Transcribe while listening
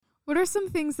What are some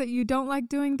things that you don't like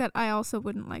doing that I also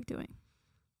wouldn't like doing?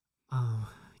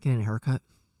 Getting a haircut.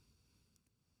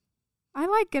 I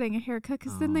like getting a haircut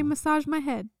because then they massage my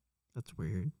head. That's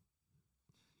weird.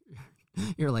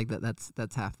 You're like that.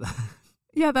 That's half the.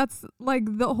 Yeah, that's like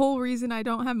the whole reason I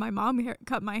don't have my mom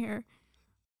cut my hair.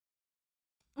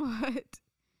 What?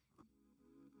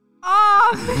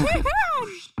 Oh,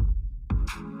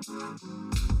 man!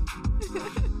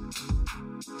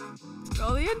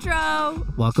 Roll the intro.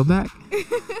 Welcome back.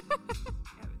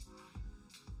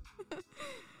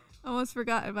 Almost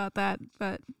forgot about that,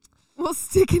 but we'll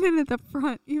stick it in at the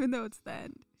front, even though it's the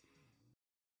end.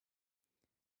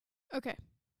 Okay.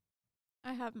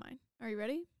 I have mine. Are you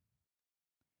ready?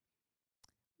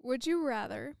 Would you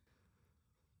rather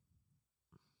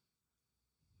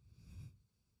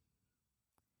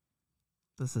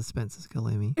The suspense is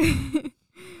killing me.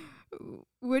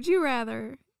 would you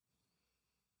rather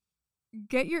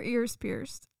get your ears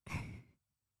pierced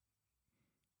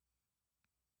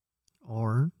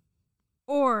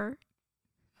Or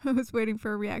I was waiting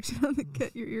for a reaction on the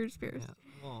get your ears pierced.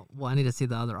 Yeah. Well, I need to see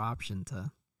the other option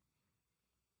to.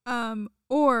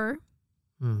 Or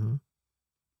Mm-hmm.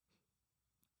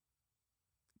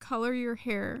 color your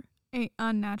hair a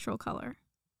unnatural color.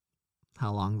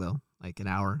 How long though? Like an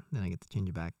hour, then I get to change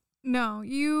it back. No,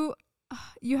 you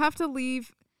have to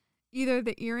leave either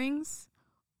the earrings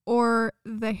or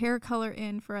the hair color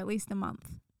in for at least a month.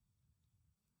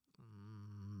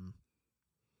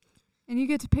 And you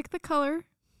get to pick the color.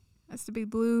 Has to be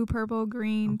blue, purple,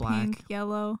 green, pink,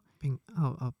 yellow. Pink.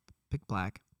 Oh, I'll pick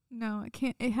black. No, it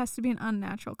can't. It has to be an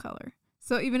unnatural color.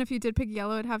 So even if you did pick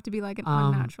yellow, it'd have to be like an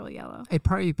unnatural yellow. I'd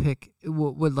probably pick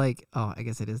would like. Oh, I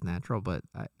guess it is natural, but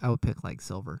I would pick like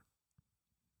silver.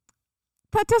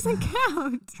 That doesn't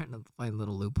count. Trying to find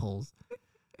little loopholes.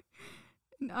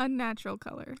 An unnatural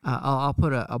color. I'll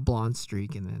put a blonde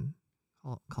streak and then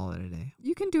I'll call it a day.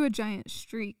 You can do a giant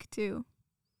streak too.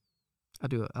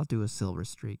 I'll do a silver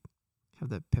streak. Have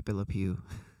the Pepe Le Pew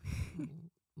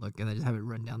look, and I just have it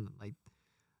run down like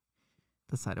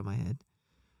the side of my head.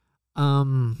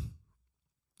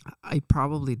 I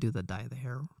probably do the dye the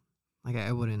hair. Like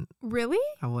I wouldn't. Really?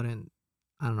 I wouldn't.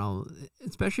 I don't know.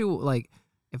 Especially like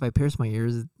if I pierce my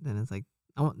ears, then it's like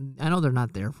I know they're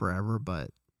not there forever,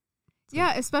 but yeah,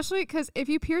 like, especially because if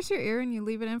you pierce your ear and you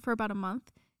leave it in for about a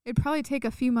month, it'd probably take a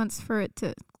few months for it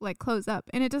to like close up,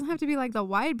 and it doesn't have to be like the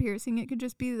wide piercing. It could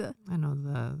just be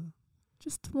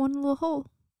just one little hole.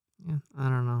 Yeah, I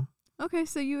don't know. Okay,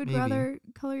 so you would Maybe. rather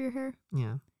color your hair?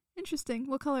 Yeah, Interesting.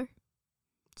 What color?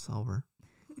 silver.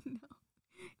 No,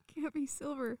 can't be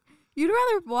silver. You'd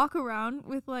rather walk around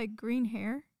with like green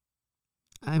hair?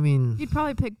 I mean, You'd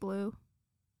probably pick blue.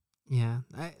 yeah.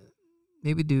 I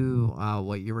maybe do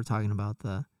what you were talking about,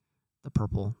 the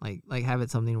purple. Like have it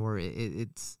something where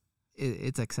it's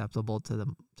acceptable to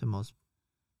most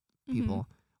people.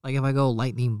 Like if I go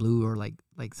lightning blue or like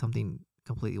something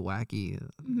completely wacky,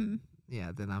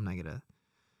 yeah, then I'm not gonna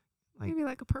like Maybe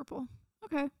like a purple.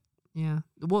 Okay. yeah.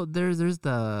 Well, there's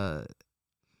the.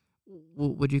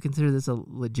 Would you consider this a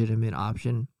legitimate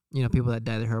option? You know, people that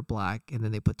dye their hair black and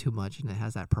then they put too much and it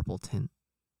has that purple tint.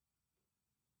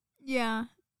 Yeah,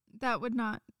 that would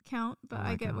not count, but Would I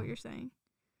not get what count. you're saying.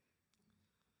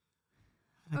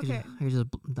 I Okay. could just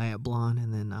dye it blonde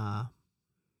and then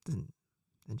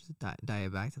just dye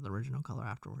it back to the original color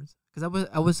afterwards. Because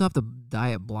I would still have to dye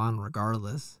it blonde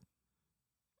regardless,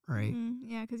 right?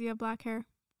 Yeah, because you have black hair.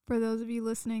 For those of you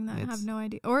listening that have It's- no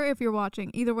idea, or if you're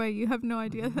watching, either way, you have no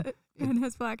idea that Ben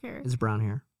has black hair. It's brown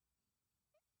hair.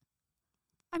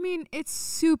 I mean, it's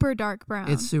super dark brown.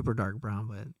 It's super dark brown,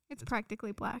 but It's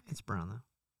practically black. it's brown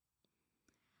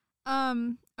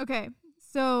though. Okay.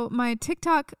 So my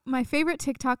favorite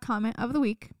TikTok comment of the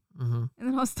week, Mm-hmm. and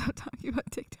then I'll stop talking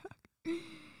about TikTok,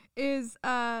 is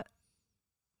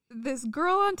this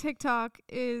girl on TikTok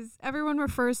everyone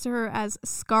refers to her as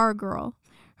Scar Girl.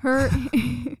 Her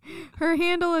her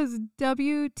handle is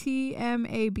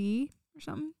WTMAB or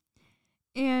something.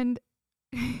 And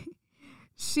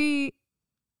she,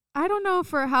 I don't know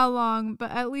for how long,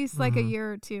 but at least like a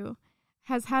year or two,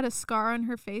 has had a scar on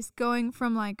her face going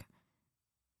from like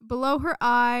below her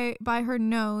eye by her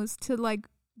nose to like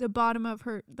the bottom of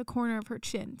the corner of her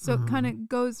chin. So it kind of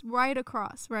goes right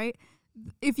across, right?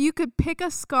 If you could pick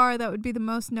a scar that would be the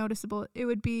most noticeable, it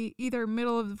would be either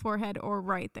middle of the forehead or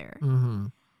right there. Mm-hmm.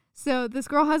 So this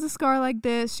girl has a scar like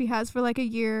this. She has for like a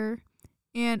year.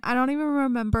 And I don't even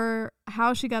remember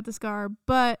how she got the scar.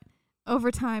 But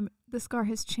over time, the scar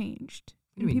has changed.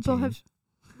 And people have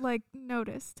like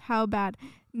noticed how bad.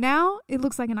 Now it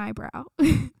looks like an eyebrow.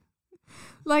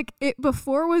 Like it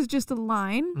before was just a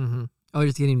line. Mm-hmm. Oh,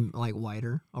 it's getting like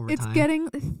whiter over It's time. getting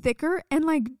thicker and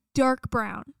like dark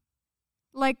brown.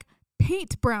 Like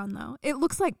paint brown though. It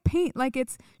looks like paint, like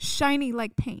it's shiny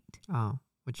like paint. Oh,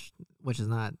 which is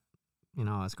not,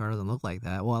 a scar doesn't look like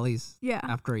that. Well, at least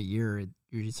after a year, it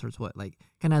usually starts like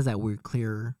kind of has that weird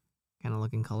clear kind of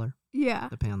looking color. Yeah.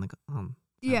 Depending on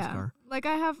the scar. Like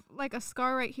I have like a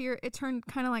scar right here. It turned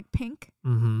kind of like pink.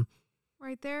 Mm-hmm.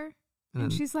 Right there.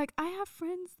 And she's like, I have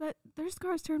friends that their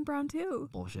scars turn brown too.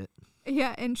 Bullshit.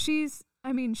 Yeah, and she's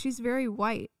very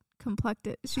white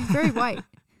complected. She's very white.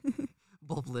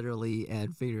 Both literally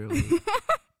and figuratively.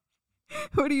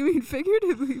 What do you mean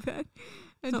figuratively, Ben?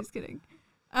 I'm just kidding.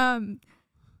 But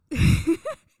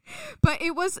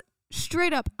it was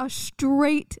straight up a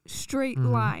straight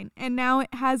line. And now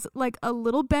it has like a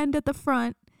little bend at the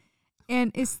front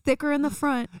and is thicker in the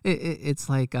front. It's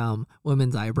like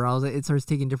women's eyebrows. It starts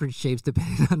taking different shapes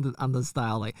depending on the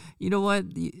style. Like, you know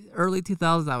what? The early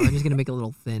 2000s, I'm just gonna make it a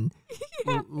little thin.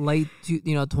 Yeah. Late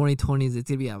 2020s, it's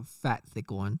gonna be a fat,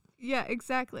 thick one. Yeah,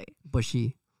 exactly.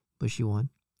 Bushy one.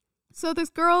 So this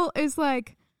girl is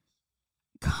like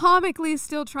comically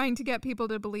still trying to get people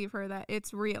to believe her that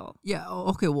it's real. Yeah.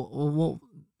 Okay. Well,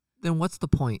 then what's the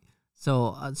point?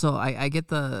 So I get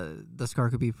the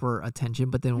scar could be for attention,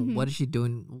 but then what is she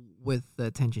doing with the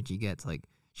attention she gets? Like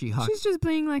she's just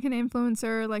being like an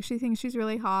influencer. Like she thinks she's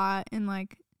really hot and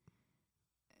like,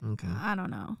 okay, I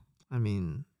don't know. I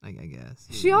mean, I guess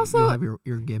she also have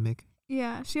your gimmick.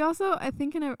 Yeah, she also I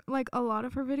think in a lot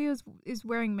of her videos is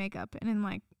wearing makeup, and in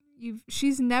like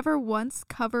she's never once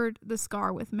covered the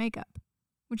scar with makeup,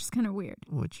 which is kind of weird.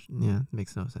 Which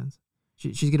makes no sense.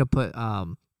 She's gonna put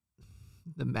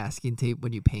the masking tape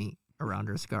when you paint around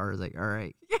her scar is like, all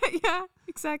right. Yeah,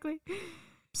 exactly.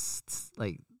 Psst,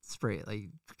 like spray it, like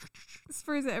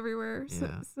sprays it everywhere.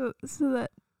 Yeah. So that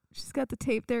she's got the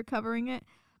tape there covering it.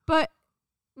 But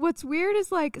what's weird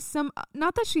is like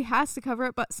not that she has to cover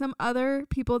it, but some other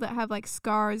people that have like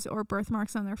scars or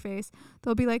birthmarks on their face,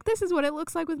 they'll be like, this is what it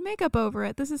looks like with makeup over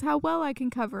it. This is how well I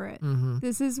can cover it. Mm-hmm.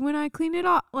 This is when I clean it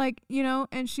off. Like,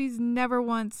 and she's never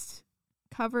once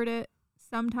covered it.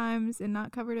 Sometimes and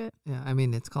not covered it. Yeah, I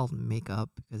mean it's called makeup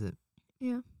because it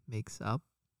makes up.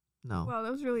 No. Wow,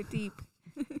 that was really deep.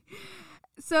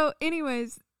 So,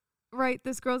 anyways, right,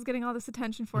 this girl's getting all this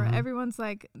attention for it. Everyone's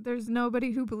like, there's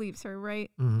nobody who believes her,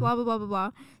 right? Blah blah blah blah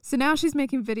blah. So now she's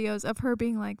making videos of her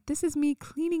being like, this is me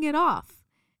cleaning it off,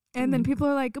 and then people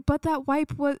are like, but that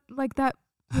wipe was like that,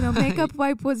 makeup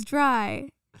wipe was dry.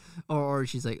 Or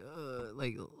she's like,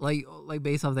 like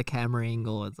based off the camera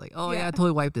angle, it's like, oh yeah, I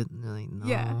totally wiped it. And they're like, no,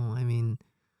 Yeah. I mean,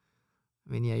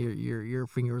 yeah, your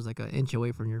finger was like an inch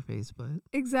away from your face, but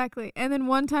Exactly. And then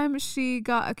one time she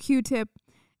got a Q-tip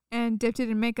and dipped it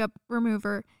in makeup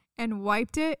remover and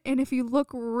wiped it. And if you look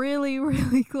really,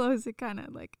 really close, it kind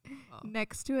of like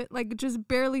next to it, like just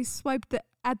barely swiped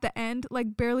at the end,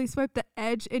 like barely swiped the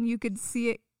edge, and you could see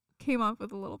it came off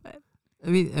with a little bit. I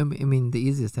mean, the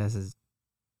easiest test is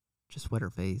just wet her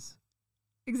face.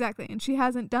 Exactly. And she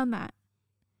hasn't done that.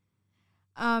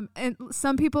 And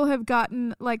some people have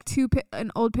gotten like an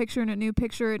old picture and a new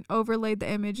picture and overlaid the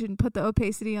image and put the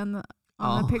opacity on the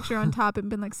picture on top and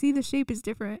been like, see, the shape is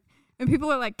different. And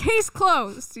people are like, case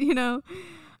closed,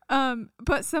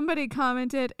 But somebody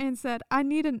commented and said, I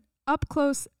need an up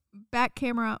close back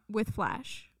camera with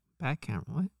flash. Back camera?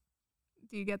 What?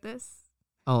 Do you get this?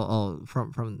 Oh,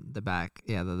 from the back.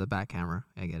 Yeah, the back camera.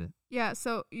 I get it. Yeah,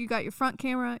 so you got your front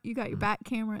camera, you got your back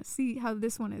camera. See how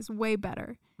this one is way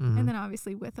better. And then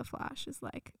obviously with a flash is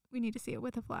like, we need to see it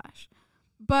with a flash.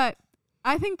 But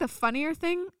I think the funnier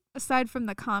thing, aside from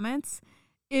the comments,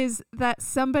 is that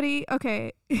somebody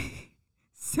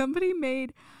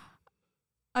made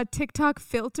a TikTok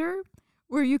filter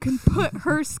where you can put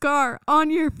her scar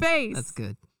on your face. That's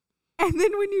good. And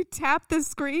then when you tap the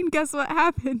screen, guess what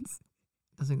happens?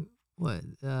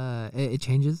 It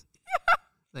changes?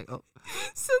 Like, oh.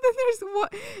 So then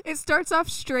it starts off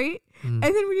straight, and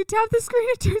then when you tap the screen,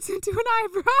 it turns into an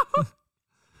eyebrow.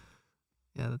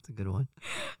 Yeah, that's a good one.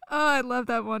 Oh, I love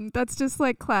that one. That's just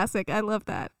like classic. I love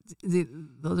that. See,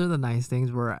 those are the nice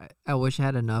things where I wish I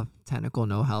had enough technical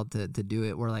know-how to do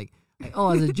it. Where like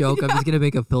as a joke, I'm just gonna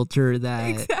make a filter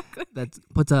that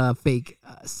puts a fake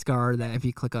scar that if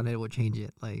you click on it, it will change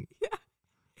it. Like, yeah,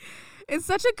 it's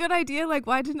such a good idea. Like,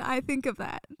 why didn't I think of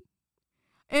that?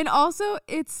 And also,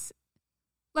 it's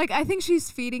like, I think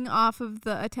she's feeding off of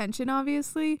the attention,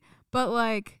 obviously, but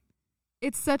like,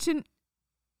 it's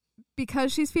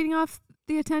because she's feeding off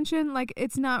the attention, like,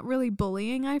 it's not really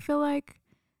bullying, I feel like.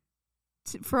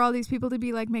 for all these people to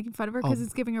be like making fun of her because Oh.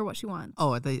 it's giving her what she wants.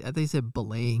 Oh, I thought you said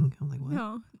belaying. I'm like, what?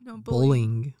 No, bullying.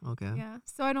 Bowling. Okay. Yeah,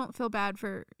 so I don't feel bad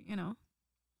for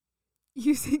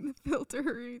using the filter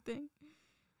or anything.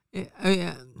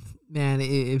 Yeah, man,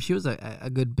 if she was a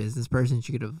good business person,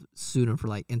 she could have sued him for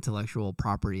like intellectual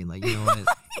property and like, you know what?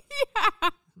 Yeah.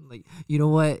 Like, you know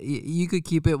what? You could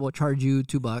keep it. We'll charge you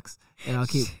 $2 and I'll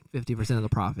keep 50% of the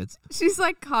profits. She's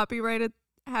like copyrighted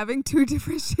having 2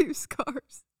 different shaped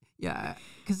scars. Yeah,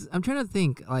 because I'm trying to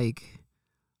think like,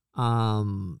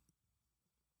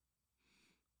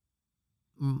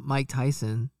 Mike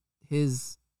Tyson,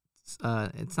 his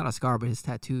it's not a scar, but his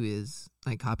tattoo is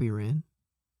like copywritten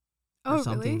or Oh,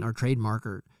 something really? or trademark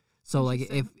or so. Like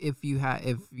if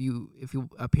you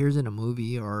appears in a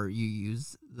movie or you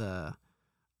use the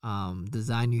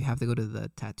design, you have to go to the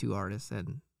tattoo artist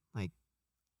and like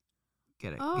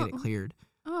get it cleared.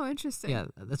 Oh, interesting. Yeah,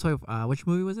 that's why. Which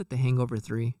movie was it? The Hangover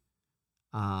 3.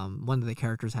 One of the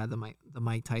characters had the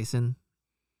Mike Tyson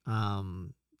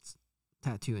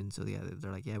tattoo, and so yeah,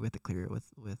 they're like, yeah, we have to clear it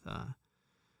with The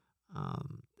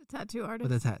tattoo artist.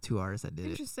 with the tattoo artist that did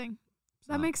it. Interesting.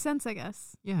 So, That makes sense, I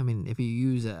guess. yeah. I mean, if you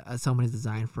use somebody's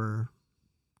design for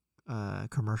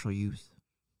commercial use,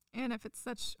 And if it's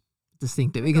such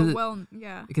distinctive like because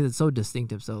yeah. because it's so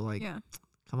distinctive. So like, Yeah.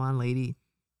 come on, lady,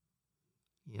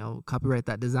 copyright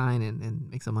that design and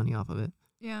make some money off of it.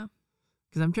 Yeah.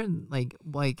 Because I'm trying like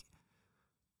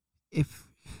if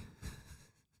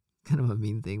kind of a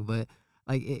mean thing, but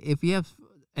like if you have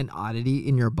an oddity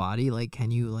in your body, like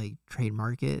can you like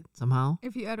trademark it somehow?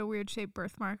 If you had a weird shaped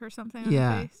birthmark or something on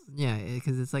Yeah, your face. yeah,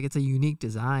 because it's like it's a unique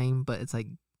design, but it's like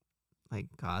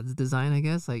God's design, I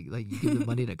guess. Like you give the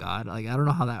money to God. Like I don't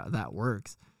know how that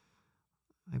works.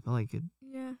 I feel like it.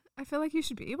 Yeah. I feel like you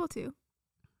should be able to.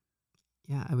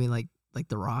 Yeah, I mean like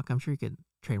The Rock. I'm sure you could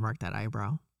trademark that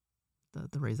eyebrow,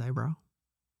 the raised eyebrow.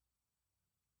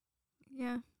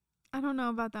 Yeah. I don't know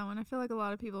about that one. I feel like a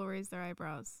lot of people raise their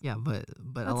eyebrows. Yeah, but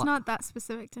That's not that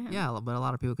specific to him. Yeah, but a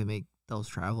lot of people can make those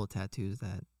travel tattoos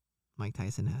that Mike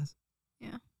Tyson has.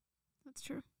 Yeah. That's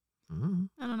true. Mm-hmm.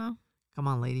 I don't know. Come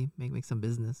on, lady, make some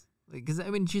business. Because I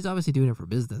mean, she's obviously doing it for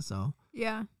business. So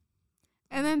Yeah.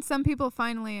 And then some people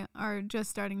finally are just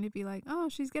starting to be like, oh,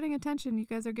 she's getting attention. You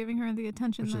guys are giving her the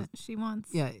attention that she wants.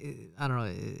 yeah, I don't know.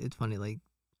 It's funny, like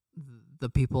the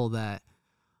people that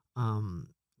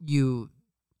you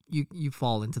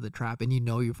fall into the trap and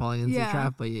you're falling into the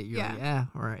trap, but you're like, yeah,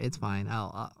 or it's fine.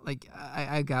 I'll like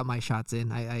I got my shots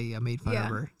in. I made fun of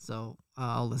her, so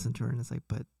I'll listen to her. And it's like,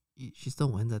 but she still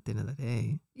wins at the end of the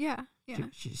day. Yeah, yeah.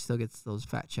 She still gets those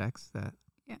fat checks that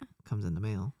comes in the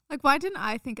mail. Like, why didn't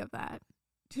I think of that?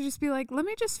 To just be like, let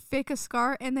me just fake a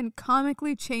scar and then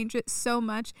comically change it so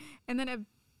much, and then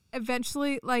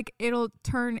eventually, like, it'll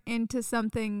turn into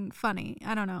something funny.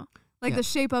 I don't know. Like, the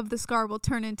shape of the scar will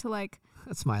turn into, like,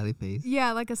 a smiley face.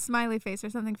 Yeah, like a smiley face or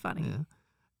something funny.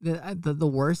 Yeah. The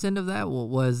worst end of that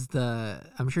was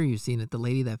I'm sure you've seen it, the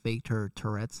lady that faked her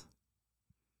Tourette's.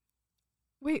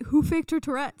 Wait, who faked her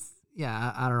Tourette's?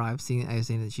 Yeah, I don't know. I've seen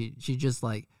it. She just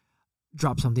like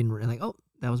dropped something and like, oh,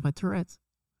 that was my Tourette's.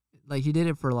 Like she did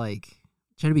it for like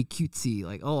trying to be cutesy,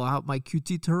 like, oh, I have my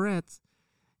cutesy Tourette's,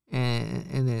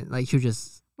 and then like she'll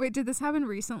just. Wait, did this happen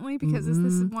recently? Because is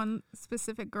this one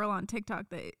specific girl on TikTok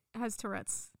that has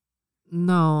Tourette's?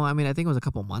 No, I mean I think it was a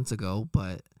couple months ago,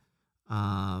 but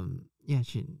yeah,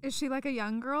 Is she like a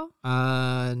young girl?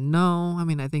 No, I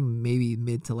mean I think maybe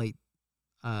mid to late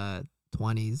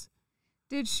 20s.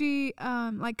 Did she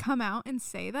like come out and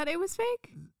say that it was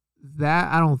fake?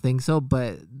 That I don't think so,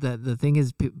 but the thing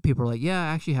is, people are like, yeah,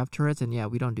 I actually have Tourette's, and yeah,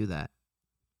 we don't do that.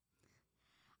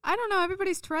 I don't know.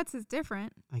 Everybody's Tourette's is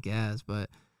different. I guess,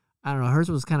 but I don't know. Hers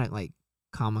was kind of like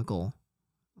comical.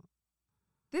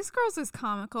 This girl's is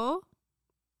comical.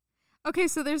 Okay,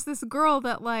 so there's this girl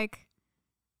that like,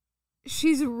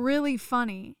 she's really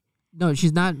funny. No,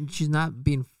 she's not. She's not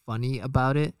being funny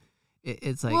about it.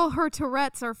 It's like, well, her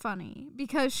Tourette's are funny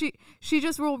because she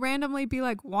just will randomly be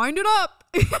like, wind it up.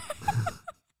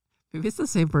 maybe it's the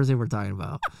same person we're talking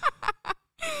about.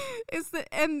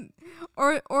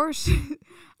 Or she,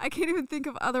 I can't even think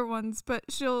of other ones, but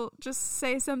she'll just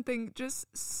say something just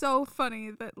so funny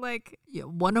that like, yeah,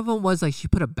 one of them was like she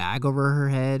put a bag over her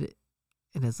head,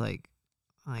 and it's like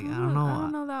I don't know. I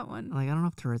don't know that one. Like I don't know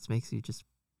if Tourette's makes you just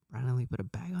randomly put a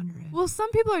bag on your head. Well, some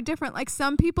people are different. Like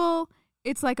some people,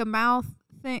 it's like a mouth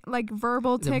thing, like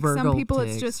verbal tics. Some people,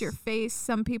 it's just your face.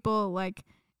 Some people, like,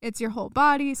 it's your whole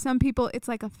body. Some people, it's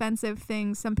like offensive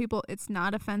things. Some people, it's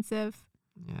not offensive.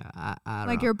 Yeah, I don't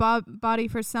like know. your body,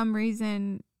 for some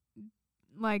reason,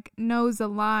 like, knows a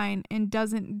line and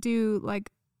doesn't do,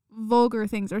 like, vulgar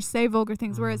things or say vulgar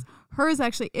things, whereas hers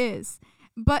actually is.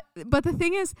 But the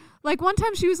thing is, like, one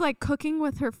time she was like cooking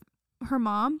with her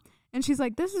mom, and she's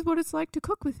like, this is what it's like to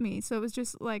cook with me. So it was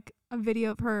just like a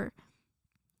video of her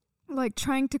like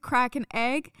trying to crack an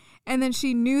egg, and then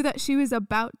she knew that she was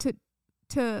about to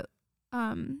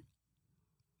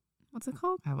what's it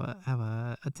called? Have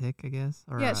a tick, I guess.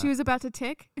 Or yeah, she was about to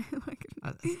tick. Like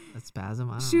a spasm.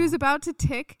 I don't she know. was about to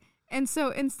tick, and so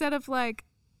instead of like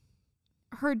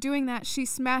her doing that, she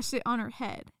smashed it on her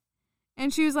head.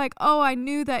 And she was like, oh, I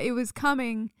knew that it was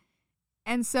coming.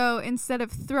 And so instead of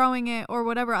throwing it or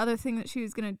whatever other thing that she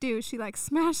was going to do, she like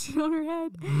smashed it on her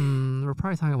head. We're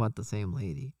probably talking about the same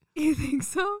lady. You think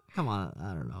so? Come on.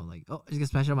 I don't know. Like, oh, she's going to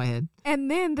smash it on my head. And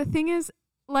then the thing is,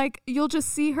 like, you'll just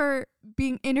see her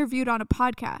being interviewed on a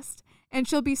podcast. And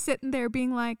she'll be sitting there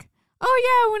being like,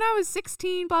 oh, yeah, when I was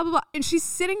 16, blah, blah, blah. And she's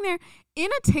sitting there in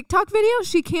a TikTok video.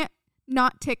 She can't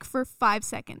not tick for 5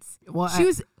 seconds. Well, she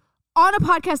was on a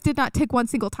podcast, did not tick one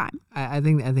single time. I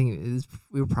think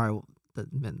we were probably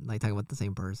like talking about the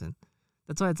same person.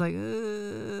 That's why it's like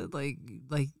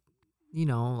you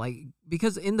know, like,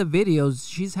 because in the videos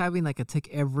she's having like a tick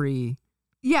every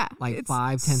like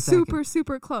 5-10 seconds.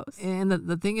 Super close. And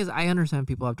the thing is, I understand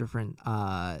people have different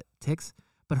ticks,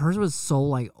 but hers was so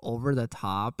like over the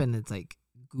top and it's like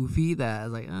goofy that I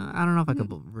was like, I don't know if I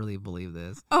could really believe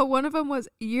this. Oh, one of them was,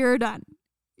 you're done.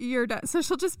 You're done. So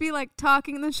she'll just be like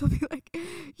talking and then she'll be like,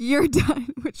 you're done,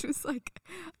 which was like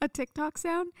a TikTok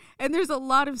sound. And there's a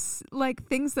lot of like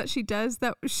things that she does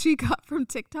that she got from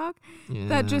TikTok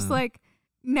that just like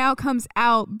now comes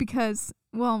out because,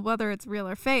 well, whether it's real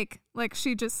or fake, like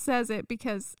she just says it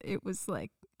because it was like,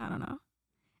 I don't know.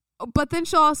 But then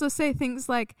she'll also say things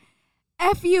like,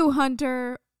 F you,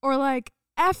 Hunter, or like,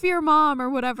 F your mom or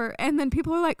whatever. And then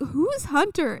people are like, who's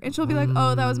Hunter? And she'll be like,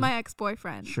 oh, that was my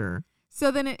ex-boyfriend. Sure. So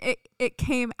then it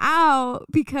came out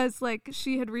because like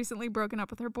she had recently broken up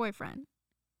with her boyfriend.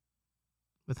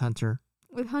 With Hunter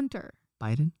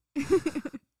Biden.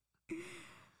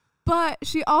 But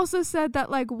she also said that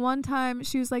like one time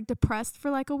she was like depressed for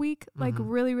like a week, like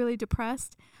really, really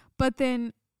depressed. But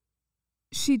then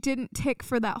she didn't tick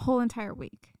for that whole entire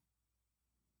week.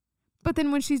 But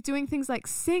then when she's doing things like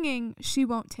singing, she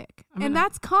won't tick. I mean, and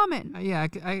that's common. Yeah, I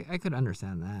could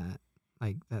understand that.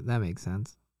 Like that makes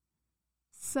sense.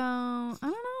 So, I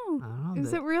don't know.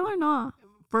 Is it real or not?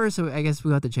 First, I guess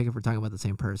we have to check if we're talking about the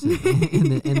same person,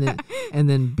 and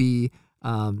then B,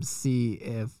 see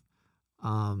if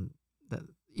that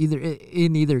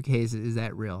in either case is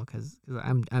that real? Because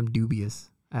I'm dubious.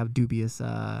 I have dubious.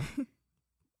 I'm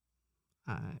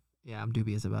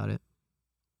dubious about it.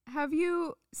 Have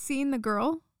you seen the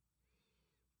girl?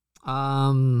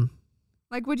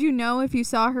 Like, would you know if you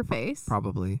saw her face?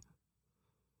 Probably.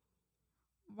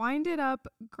 Wind it up,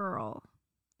 girl.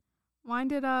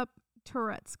 Wind it up,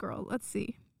 Tourette's girl. Let's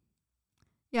see.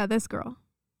 Yeah, this girl.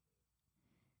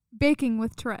 Baking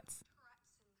with Tourette's.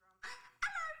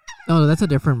 Oh, that's a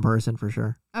different person for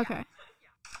sure. Okay.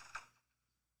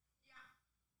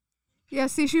 Yeah,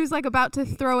 see, she was like about to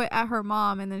throw it at her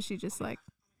mom, and then she just like,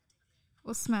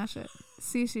 will smash it.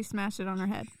 See, she smashed it on her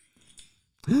head.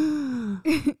 Yeah,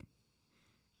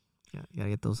 you gotta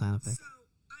get those sound effects. So,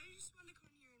 I just want to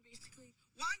come here and basically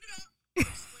wind it up.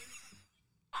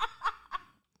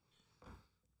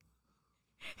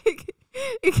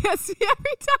 It gets me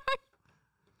every time.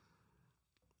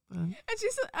 And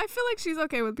I feel like she's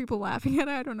okay with people laughing at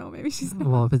it. I don't know. Maybe she's not.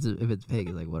 Well, if it's fake,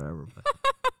 it's like whatever. But.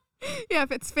 Yeah,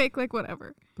 if it's fake, like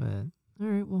whatever. But all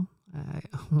right,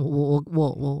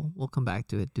 well, we'll come back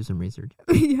to it. Do some research.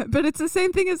 Yeah, but it's the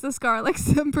same thing as the scar. Like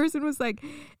some person was like,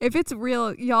 if it's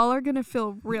real, y'all are gonna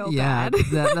feel real bad.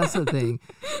 Yeah, that's the thing.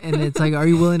 And it's like, are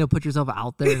you willing to put yourself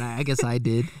out there? And I guess I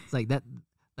did. It's like that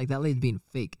lady's being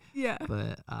fake. Yeah.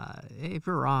 But hey, if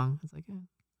you're wrong, it's like,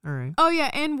 all right. Oh yeah,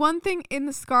 and one thing in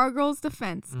the scar girl's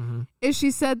defense is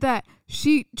she said that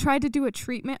she tried to do a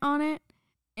treatment on it,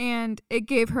 and it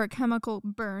gave her a chemical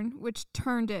burn, which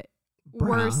turned it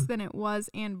worse than it was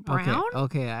and brown.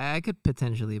 Okay, I could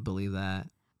potentially believe that.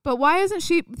 But why isn't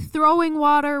she throwing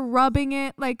water, rubbing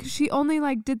it? Like she only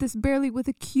like did this barely with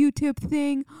a Q-tip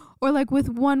thing, or like with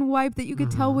one wipe that you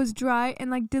could tell was dry, and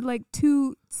like did like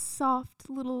two soft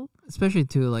little. Especially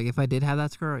too, like if I did have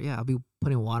that scar, yeah, I'll be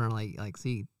putting water on like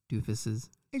see doofuses.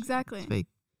 Exactly. It's fake.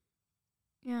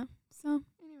 Yeah. So,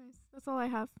 anyways, that's all I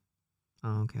have.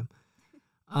 Oh, okay.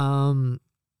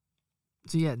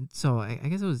 So yeah, so I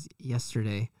guess it was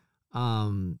yesterday.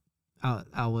 I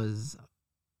was,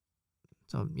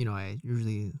 so you know, I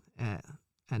usually at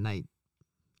night,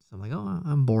 so I'm like, oh,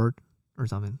 I'm bored or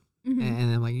something, and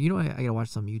I'm like, you know, I gotta watch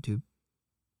some YouTube,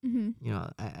 Mm-hmm. You know,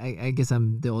 I guess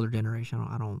I'm the older generation.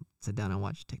 I don't sit down and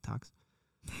watch TikToks.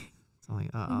 So I'm like,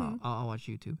 I'll watch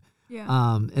YouTube.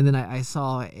 Yeah. And then I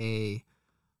saw a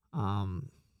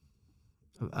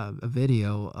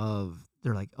video of,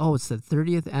 they're like, oh, it's the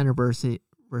 30th anniversary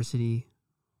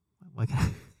what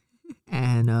can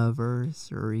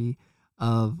anniversary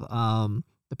of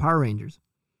the Power Rangers.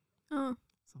 Oh.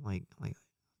 So I'm like,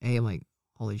 hey, I'm like,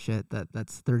 holy shit,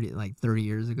 that's 30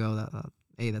 years ago.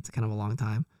 Hey, that's kind of a long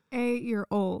time. You're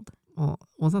old. Well,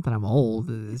 it's not that I'm old.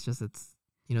 It's just it's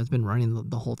been running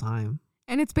the whole time.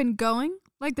 And it's been going?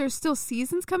 Like there's still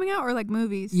seasons coming out or like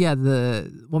movies? Yeah,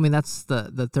 that's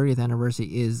the 30th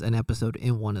anniversary is an episode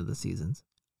in one of the seasons.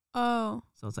 Oh.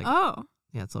 So it's like, oh.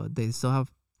 Yeah, so they still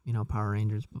have, Power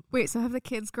Rangers. Wait, so have the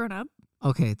kids grown up?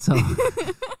 Okay, so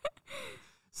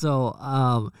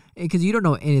because you don't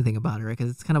know anything about it, right?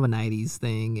 Because it's kind of a 90s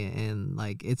thing, and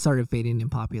like it started fading in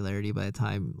popularity by the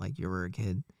time like you were a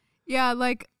kid. Yeah,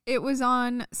 like it was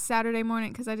on Saturday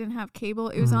morning because I didn't have cable.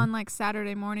 It was on like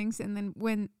Saturday mornings, and then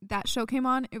when that show came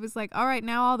on, it was like, all right,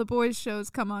 now all the boys' shows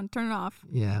come on, turn it off.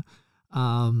 Yeah.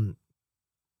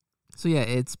 So yeah,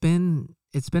 it's been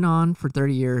on for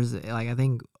 30 years. Like I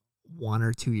think 1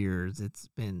 or 2 years it's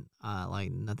been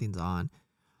like nothing's on.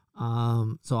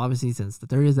 So obviously since the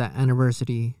 30th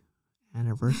anniversary,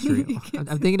 I'm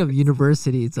thinking of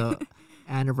university. So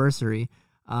anniversary.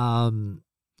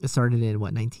 It started in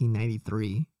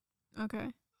 1993.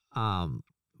 Okay.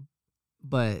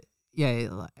 But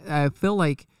yeah, I feel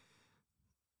like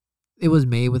it was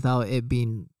made without it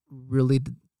being really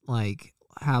like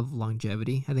have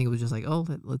longevity. I think it was just like, oh,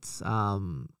 let's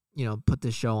put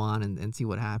this show on and see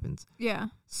what happens. Yeah.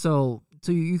 So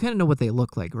you kind of know what they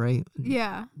look like, right?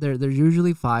 Yeah. There's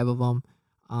usually 5 of them.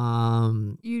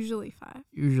 Usually 5.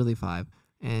 Usually 5.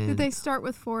 And did they start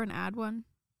with 4 and add 1?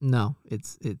 No,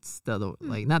 it's the other,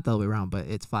 like not the other way around, but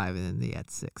it's 5 and then they add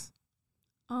 6.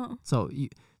 Oh. So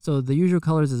the usual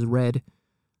colors is red.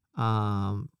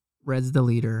 Red's the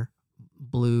leader,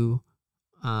 blue,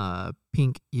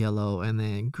 pink, yellow, and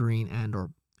then green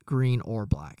or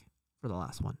black for the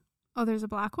last one. Oh, there's a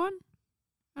black one?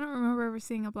 I don't remember ever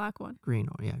seeing a black one. Green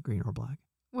or black.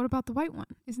 What about the white one?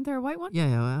 Isn't there a white one?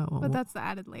 Yeah. But that's the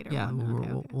added later yeah, one.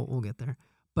 Okay. We'll get there.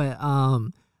 But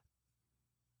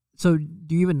so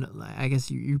do you even? I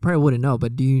guess you probably wouldn't know,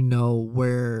 but do you know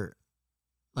where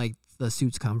like the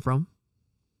suits come from?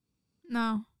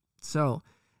 No. So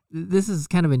this is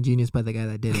kind of ingenious by the guy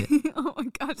that did it. Oh my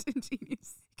gosh,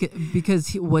 ingenious!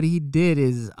 Because what he did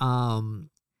is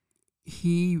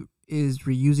he is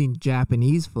reusing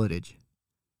Japanese footage.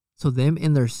 So them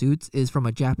in their suits is from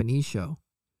a Japanese show.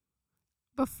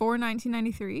 Before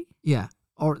 1993? Yeah.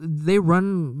 Or they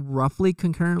run roughly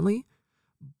concurrently.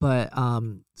 But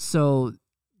so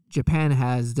Japan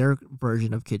has their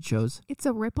version of kid shows. It's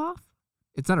a ripoff?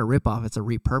 It's not a ripoff, it's a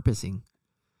repurposing.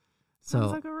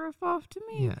 Sounds like a ripoff to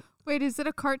me. Yeah. Wait, is it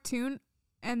a cartoon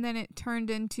and then it turned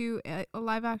into a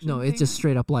live action? No, thing? it's just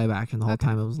straight up live action. The whole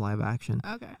time it was live action.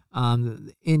 Okay.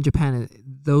 In Japan,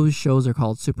 those shows are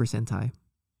called Super Sentai.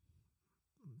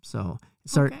 So it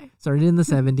started in the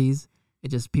 70s.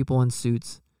 It's just people in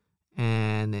suits.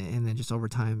 And then just over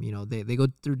time, they go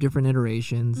through different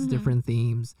iterations, different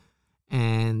themes.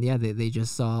 And yeah, they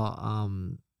just saw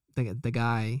the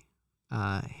guy,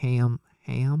 Hayam.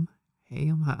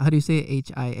 How do you say it?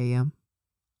 Hiam?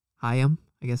 Hayam,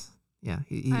 I guess. Yeah.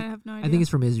 I have no idea. I think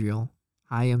it's from Israel.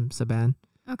 Hayam Saban.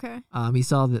 Okay. He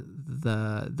saw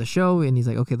the show and he's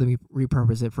like, okay, let me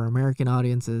repurpose it for American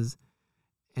audiences.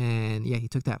 And yeah, he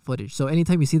took that footage. So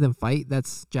anytime you see them fight,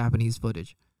 that's Japanese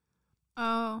footage.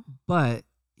 Oh. But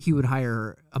he would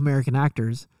hire American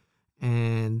actors,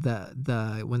 and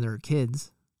the when they were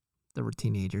kids, they were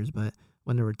teenagers. But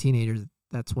when they were teenagers,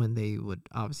 that's when they would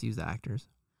obviously use the actors.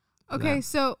 Okay,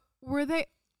 so were they?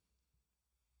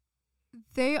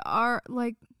 They are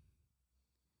like.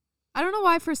 I don't know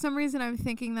why. For some reason, I'm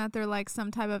thinking that they're like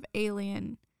some type of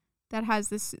alien that has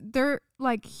this. They're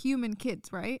like human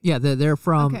kids, right? Yeah, they're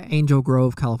from Angel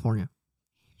Grove, California.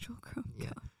 Angel Grove.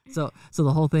 Yeah. So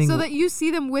the whole thing. So that you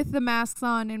see them with the masks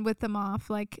on and with them off,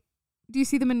 like, do you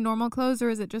see them in normal clothes or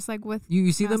is it just like with?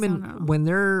 You see them in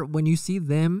when you see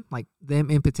them, like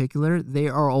them in particular, they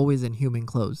are always in human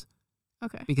clothes.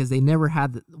 Okay. Because they never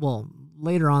had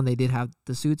later on they did have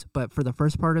the suits, but for the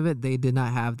first part of it, they did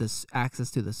not have this access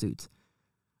to the suits.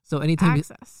 So anytime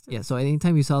so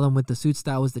anytime you saw them with the suits,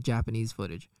 that was the Japanese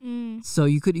footage. So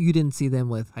you didn't see them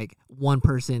with like one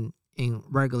person in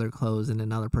regular clothes and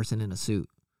another person in a suit.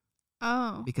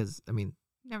 Oh. Because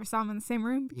never saw them in the same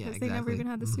room because they never even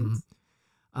had the suits.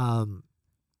 So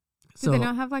did they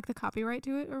not have like the copyright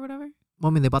to it or whatever? Well,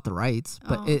 I mean, they bought the rights,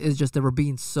 but it's just they were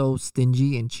being so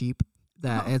stingy and cheap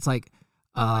that it's like,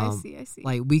 I see.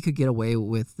 like we could get away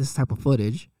with this type of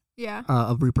footage,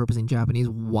 of repurposing Japanese.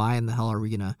 Why in the hell are we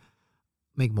gonna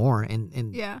make more? And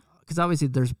because obviously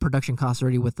there's production costs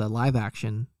already with the live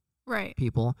action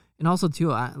people, and also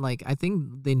too, I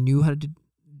think they knew how to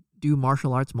do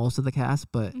martial arts, most of the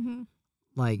cast, but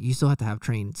like you still have to have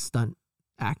trained stunt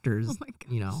actors. Oh my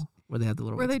gosh. You know, where they have the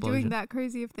little. Were explosion. they doing that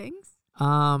crazy of things?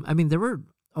 I mean, there were.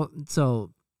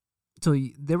 So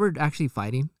they were actually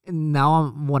fighting, and now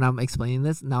when I'm explaining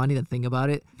this, now I need to think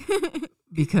about it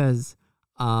because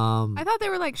I thought they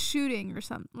were like shooting or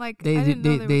something. Like they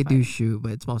do shoot,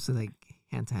 but it's mostly like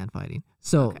hand to hand fighting.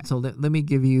 So let me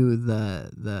give you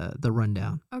the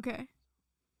rundown. Okay,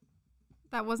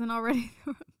 that wasn't already.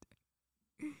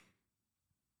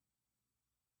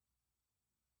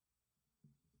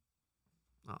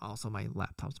 Also, my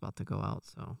laptop's about to go out,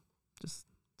 so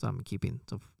I'm keeping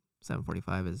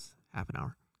 7:45 is half an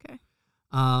hour. Okay.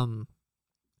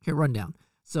 Okay, rundown.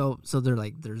 So they're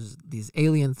like, there's these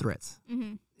alien threats.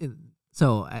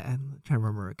 So I'm trying to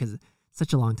remember because it's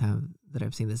such a long time that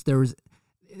I've seen this.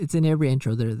 It's in every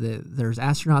intro. There's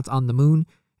astronauts on the moon,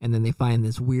 and then they find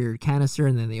this weird canister,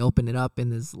 and then they open it up,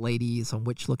 and this lady, some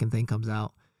witch-looking thing, comes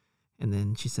out, and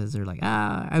then she says they're like,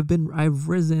 I've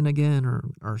risen again,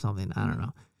 or something. I don't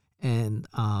know. And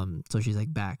so she's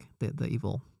like back, the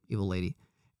evil lady.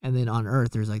 And then on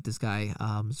Earth, there's like this guy,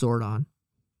 Zordon.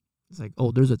 It's like,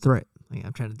 oh, there's a threat. Like,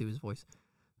 I'm trying to do his voice.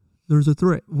 There's a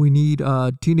threat. We need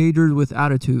teenagers with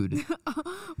attitude.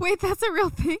 Wait, that's a real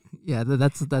thing? Yeah,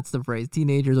 that's the phrase.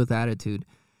 Teenagers with attitude.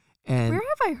 And where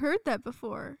have I heard that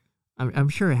before? I'm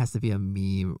sure it has to be a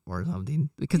meme or something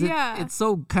because it's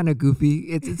so kind of goofy.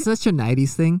 It's such a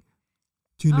 90s thing.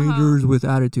 Teenagers with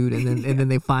attitude, and then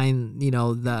they find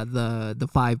the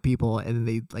 5 people, and then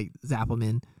they like zap them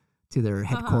in to their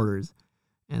headquarters,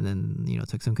 and then it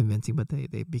took some convincing, but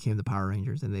they became the Power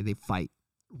Rangers, and they fight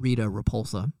Rita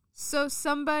Repulsa. So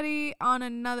somebody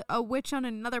a witch on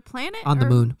another planet on the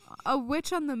moon. A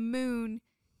witch on the moon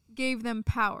gave them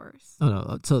powers. Oh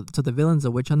no! So the villain's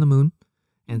a witch on the moon,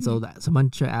 and so that's a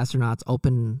bunch of astronauts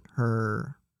open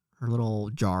her little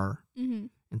jar.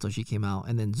 And so she came out,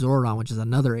 and then Zordon, which is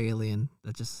another alien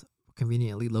that's just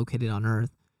conveniently located on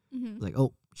Earth, was like,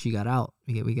 oh, she got out.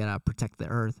 We gotta protect the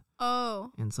Earth.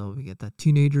 Oh. And so we get the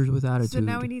teenagers with attitude. So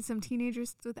now we need some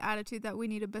teenagers with attitude that we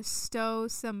need to bestow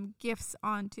some gifts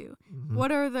onto.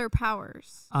 What are their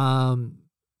powers? I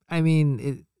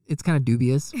mean, it's kind of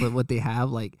dubious, but what they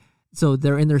have, like, so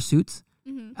they're in their suits,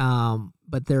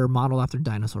 but they're modeled after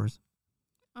dinosaurs.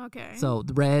 Okay. So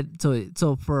the red.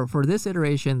 So for this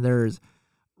iteration, there's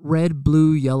red,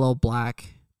 blue, yellow,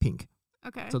 black, pink.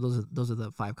 Okay. So those are the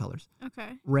 5 colors. Okay.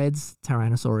 Red's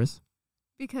Tyrannosaurus.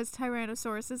 Because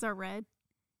Tyrannosauruses are red.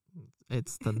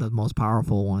 It's the most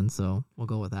powerful one, so we'll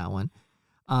go with that one.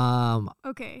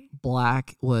 Okay.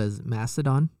 Black was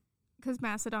Mastodon. Because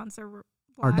mastodons are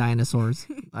Are dinosaurs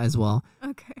as well.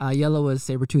 Okay. Yellow was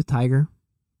saber-toothed tiger.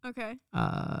 Okay.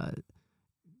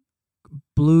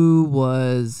 Blue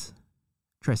was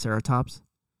Triceratops.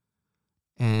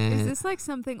 And is this like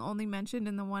something only mentioned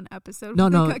in the one episode? No.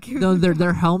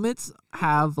 Their helmets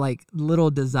have like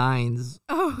little designs.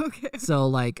 Oh, okay. So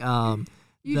like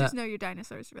you just know your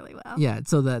dinosaurs really well. Yeah.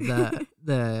 So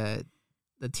the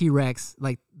T-Rex,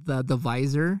 like the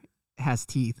visor has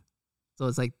teeth. So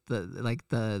it's like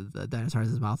the dinosaur has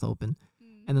his mouth open.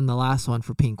 And then the last one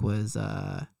for pink was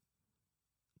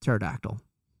pterodactyl.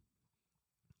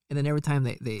 And then every time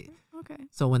they okay.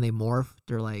 So when they morph,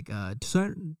 they're like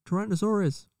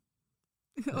Tyrannosaurus.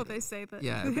 Oh, they say that.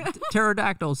 Yeah,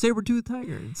 pterodactyl, saber-toothed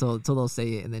tiger. So they'll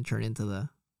say it and then turn into the.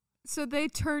 So they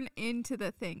turn into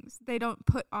the things. They don't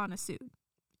put on a suit.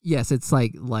 Yes, it's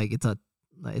like it's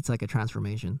like a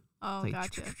transformation. Oh, like,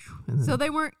 gotcha. So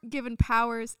they weren't given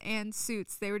powers and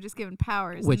suits. They were just given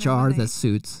powers, which are the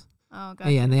suits. Oh,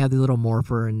 gotcha. Yeah, and they have the little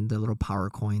morpher and the little power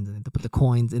coins, and they put the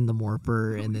coins in the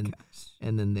morpher, and then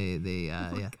they then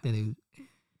they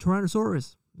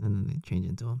Tyrannosaurus, and then they change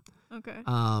into them. Okay.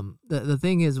 The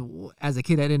thing is, as a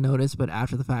kid, I didn't notice, but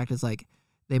after the fact, it's like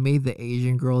they made the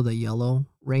Asian girl the yellow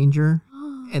ranger,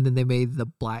 and then they made the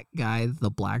black guy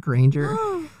the black ranger.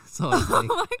 So it's like,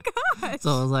 oh my gosh.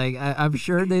 So I was like, I'm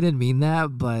sure they didn't mean that,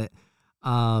 but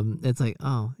it's like,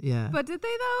 oh yeah. But did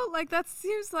they though? Like that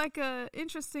seems like a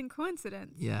interesting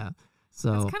coincidence. Yeah.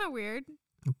 So it's kind of weird.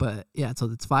 But yeah, so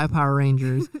it's 5 Power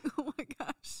Rangers. Oh my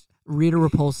gosh. Rita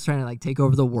Repulsa trying to like take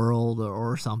over the world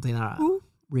or something. Who?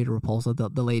 Rita Repulsa,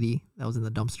 the lady that was in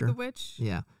the dumpster. The witch?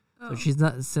 Yeah. Oh. So she's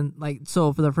not like,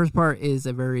 so for the first part is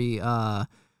a very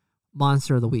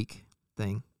monster of the week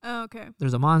thing. Oh, okay.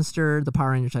 There's a monster. The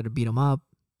Power Rangers try to beat him up.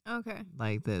 Okay.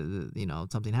 Like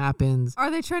something happens.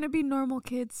 Are they trying to be normal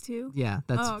kids too? Yeah,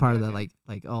 that's Oh, part okay, of the okay.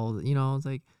 it's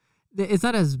like it's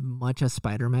not as much as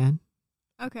Spider-Man,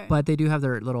 Okay. but they do have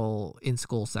their little in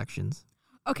school sections.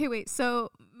 Okay, wait. So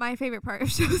my favorite part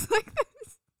of shows like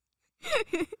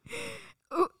this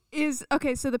is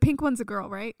okay. So the pink one's a girl,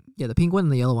 right? Yeah, the pink one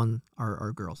and the yellow one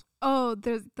are girls. Oh,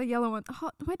 there's the yellow one. Oh,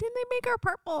 why didn't they make her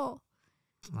purple?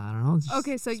 I don't know. It's just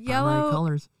Okay, so primary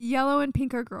colors. yellow and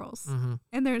pink are girls,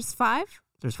 and there's 5.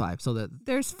 There's 5, so that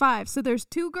There's 5. So there's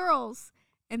 2 girls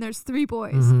and there's 3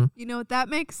 boys. You know what that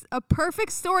makes a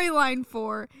perfect storyline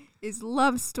for is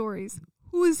love stories.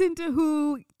 Who's into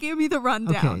who? Give me the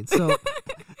rundown. Okay,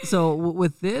 so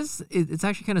with this, it's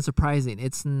actually kind of surprising.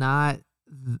 It's not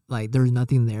like there's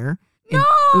nothing there. No.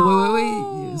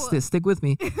 Wait. Stick with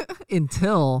me.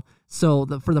 Until for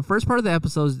the first part of the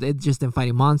episodes, they just them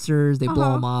fighting monsters. They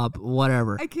blow them up,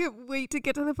 whatever. I can't wait to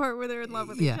get to the part where they're in love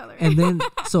with each other. And then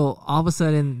so all of a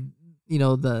sudden,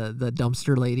 the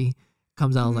dumpster lady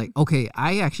comes out like, okay,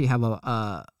 I actually have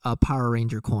a Power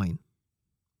Ranger coin.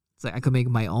 It's like I could make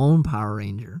my own Power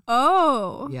Ranger.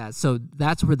 Oh. Yeah, so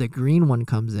that's where the green one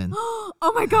comes in.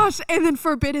 Oh my gosh. And then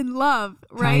forbidden love,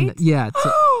 right? Kinda, yeah.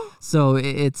 So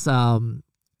it's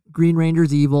Green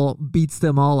Ranger's evil, beats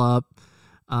them all up.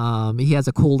 He has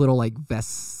a cool little like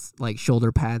vest, like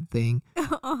shoulder pad thing.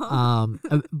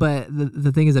 But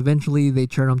the thing is, eventually they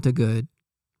turn him to good.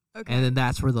 Okay. And then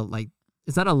that's where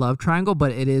it's not a love triangle,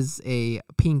 but it is a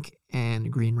pink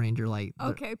and Green Ranger.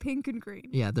 Okay, pink and green.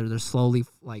 Yeah, they're slowly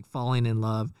like falling in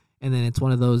love, and then it's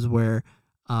one of those where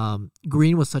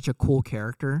Green was such a cool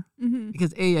character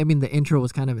because the intro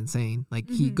was kind of insane. Like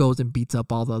he goes and beats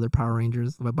up all the other Power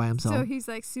Rangers by himself. So he's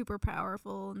like super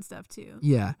powerful and stuff too.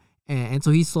 Yeah, and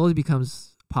so he slowly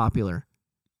becomes popular.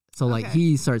 So like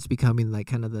he starts becoming like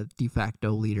kind of the de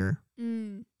facto leader.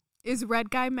 Is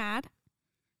Red Guy mad?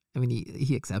 I mean,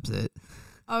 he accepts it.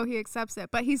 Oh, he accepts it,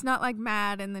 but he's not like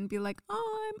mad and then be like,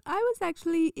 "Oh, I was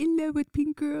actually in love with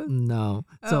Pink Girl." No,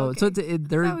 so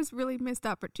that was really missed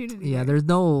opportunity. Yeah, there's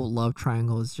no love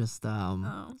triangle. It's just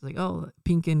it's like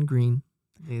pink and green.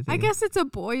 I guess it's a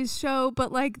boys' show,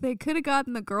 but like they could have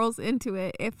gotten the girls into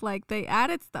it if like they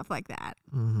added stuff like that.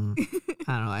 I don't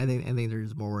know. I think they're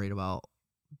just more worried about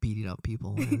beating up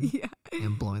people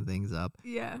and blowing things up.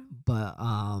 Yeah, but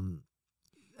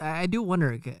I do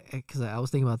wonder because I was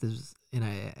thinking about this and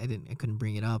I couldn't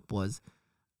bring it up. Was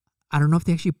I don't know if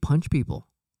they actually punch people.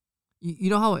 You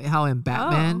know how in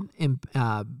Batman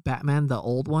Batman the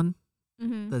old one,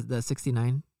 the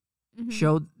 69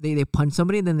 show they punch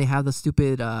somebody and then they have the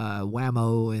stupid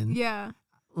whammo and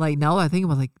like now I think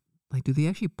about like do they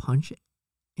actually punch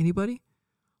anybody?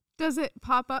 Does it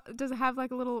pop up? Does it have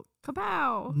like a little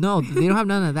kapow? No, they don't have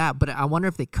none of that. But I wonder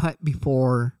if they cut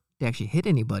before they actually hit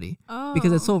anybody. Oh.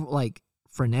 Because it's so like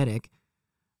frenetic.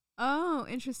 Oh,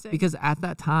 interesting. Because at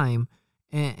that time,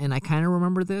 and I kind of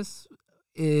remember this,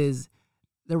 is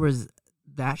there was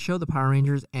that show, The Power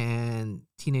Rangers, and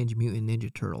Teenage Mutant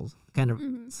Ninja Turtles. Kind of,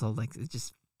 so like it's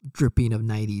just dripping of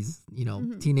 90s,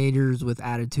 teenagers with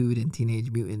attitude and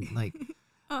Teenage Mutant. Like,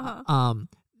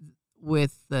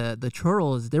 with the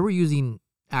Turtles, they were using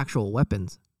actual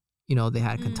weapons. They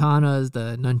had katanas,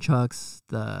 the nunchucks,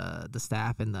 the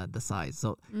staff, and the size.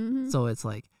 So so it's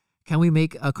like, can we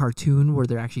make a cartoon where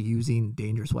they're actually using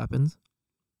dangerous weapons?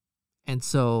 And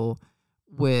so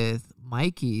with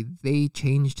Mikey, they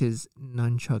changed his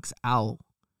nunchucks out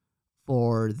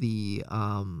for the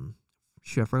I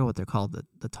forgot what they're called,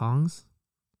 the tongs,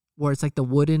 where it's like the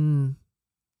wooden,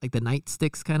 like the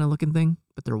nightsticks kind of looking thing,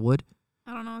 but they're wood.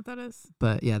 I don't know what that is.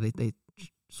 But yeah, they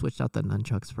switched out the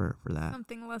nunchucks for that.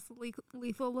 Something less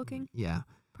lethal looking. Yeah.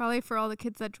 Probably for all the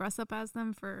kids that dress up as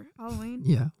them for Halloween.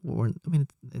 Yeah.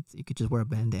 It's you could just wear a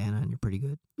bandana and you're pretty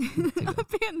good. A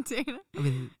bandana.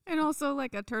 And also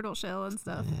like a turtle shell and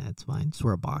stuff. Yeah, it's fine. Just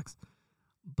wear a box.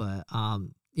 But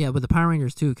but the Power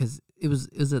Rangers too, because it was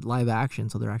a live action,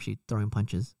 so they're actually throwing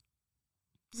punches.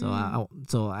 So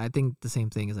I think the same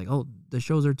thing is like, the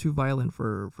shows are too violent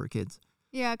for kids.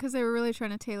 Yeah, because they were really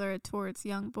trying to tailor it towards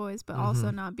young boys, but also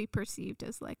not be perceived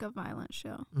as like a violent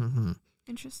show.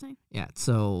 Interesting. Yeah.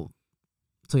 So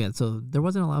there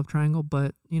wasn't a love triangle,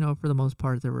 but for the most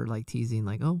part, they were like teasing,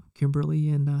 like, Kimberly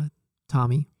and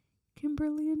Tommy.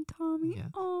 Kimberly and Tommy. Yeah.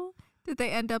 Oh, did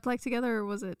they end up like together, or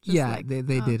was it? Just like,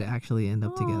 they did actually end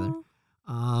up together.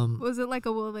 Was it like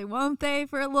a will they won't they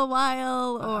for a little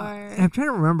while, or? I'm trying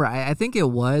to remember. I think it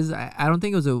was. I don't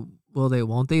think it was a will they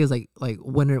won't they. It's like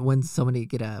when somebody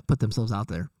put themselves out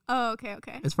there. Oh,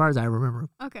 okay. As far as I remember.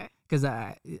 Okay. Because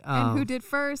and who did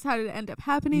first? How did it end up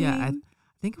happening? Yeah, I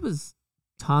think it was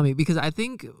Tommy, because I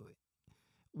think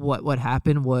what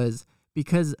happened was,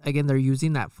 because again they're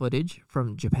using that footage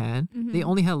from Japan. Mm-hmm. They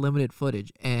only had limited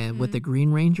footage, and with the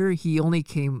Green Ranger, he only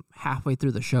came halfway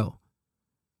through the show.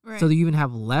 Right. So they even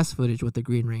have less footage with the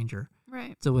Green Ranger.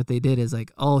 Right. So what they did is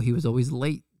like, oh, he was always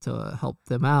late to help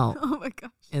them out. Oh my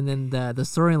gosh. And then the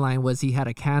storyline was he had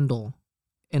a candle,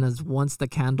 and as once the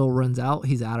candle runs out,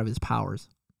 he's out of his powers.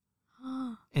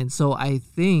 And so I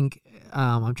think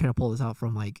I'm trying to pull this out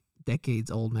from like decades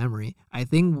old memory. I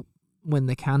think when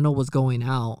the candle was going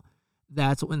out,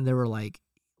 that's when they were like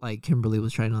Kimberly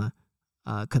was trying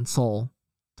to console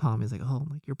Tom. He's like, oh,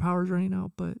 like your power's running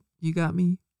out, but you got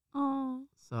me. Oh.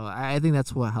 So I think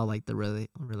that's how like the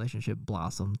relationship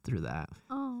blossomed through that.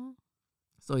 Oh.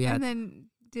 So yeah. And then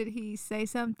did he say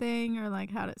something, or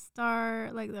like how to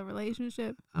start like the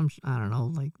relationship? I don't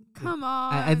know. Like, come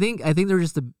on. I think they're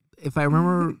just if I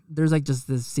remember, there's like just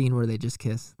this scene where they just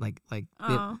kiss, like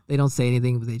they don't say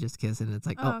anything, but they just kiss, and it's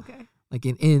like, oh, okay. like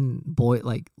in boy,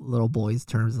 like little boys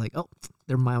terms, like, oh,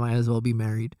 they might as well be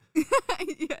married.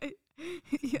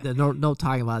 Yeah. There's no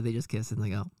talking about it. They just kiss and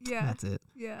like, oh, yeah, that's it.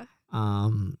 Yeah.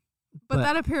 But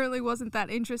that apparently wasn't that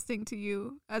interesting to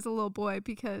you as a little boy,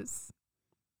 because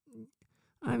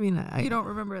I mean, you don't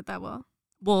remember it that well.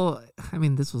 Well, I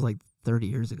mean, this was like 30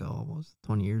 years ago, almost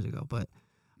 20 years ago, but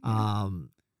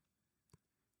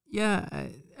yeah,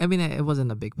 I mean, it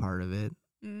wasn't a big part of it.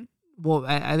 Mm. Well,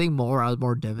 I think I was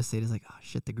more devastated. It's like, oh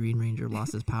shit, the Green Ranger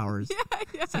lost his powers. Yeah.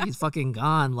 It's like he's fucking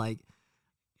gone. Like,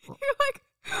 you're like,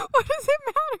 what does it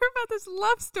matter about this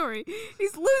love story?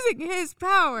 He's losing his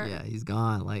power. yeah, he's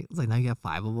gone. Like, it's like now you got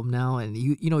 5 of them now, and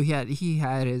you know he had his he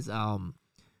had his own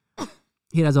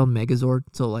Megazord.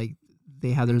 So like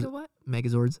they have their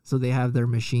Megazords. So they have their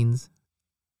machines,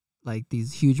 like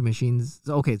these huge machines.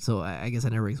 So, okay, so I guess I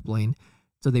never explained.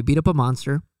 So they beat up a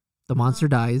monster. The monster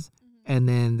dies, and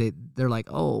then they're like,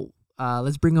 oh,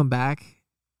 let's bring him back,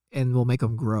 and we'll make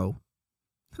him grow.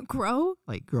 Grow?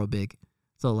 Like grow big.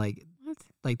 So like what?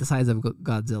 Like the size of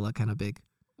Godzilla, kind of big.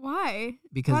 Why?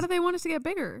 Because why do they want us to get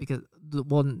bigger? Because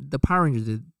the Power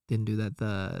Rangers didn't do that.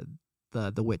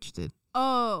 The witch did.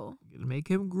 Oh. Make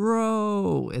him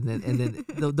grow, and then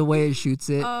the way it shoots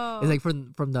it is like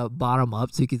from the bottom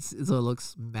up, so it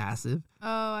looks massive.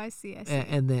 Oh, I see.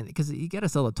 And then because you gotta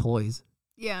sell the toys.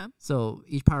 Yeah. So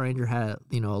each Power Ranger had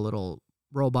a little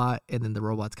robot, and then the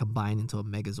robots combine into a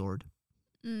Megazord.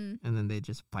 And then they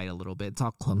just fight a little bit. It's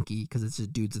all clunky because it's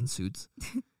just dudes in suits.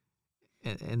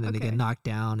 and then they get knocked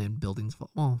down, and buildings fall.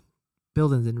 Well,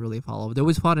 buildings didn't really fall over. They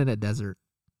always fought in a desert.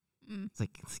 It's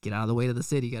like, let's get out of the way to the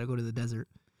city. You got to go to the desert.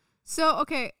 So,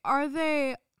 okay,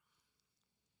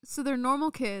 so they're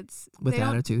normal kids. With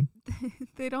attitude.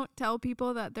 They don't tell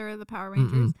people that they're the Power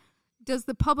Rangers. Does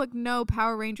the public know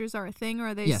Power Rangers are a thing, or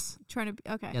are they trying to be,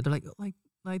 okay. Yeah, they're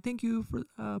like thank you for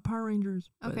Power Rangers.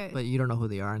 But you don't know who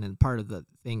they are, and then part of the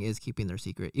thing is keeping their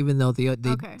secret. Even though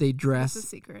they dress That's a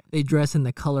secret. They dress in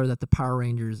the color that the Power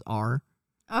Rangers are.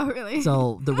 Oh, really?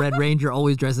 So the Red Ranger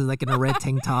always dresses like in a red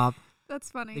tank top. That's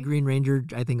funny. The Green Ranger,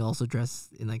 I think, also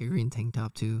dressed in like a green tank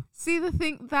top too. See, the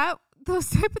thing those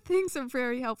type of things are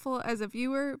very helpful as a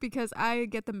viewer, because I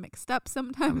get them mixed up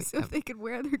sometimes. If they could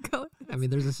wear their color. I mean,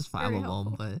 there's just 5 of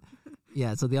them, but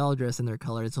yeah. So they all dress in their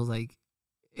color. So it's like,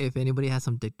 if anybody has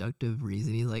some deductive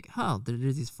reason, he's like, oh,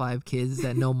 there's these 5 kids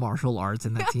that know martial arts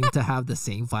and that seem to have the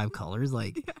same 5 colors.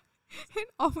 Like, and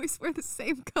always wear the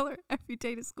same color every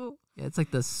day to school. Yeah, it's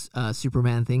like this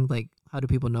Superman thing. Like, how do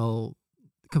people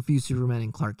confuse Superman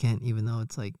and Clark Kent, even though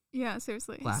it's like, yeah,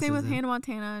 seriously. Same with Hannah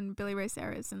Montana and Billy Ray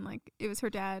Cyrus, and like it was her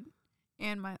dad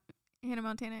and Hannah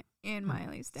Montana and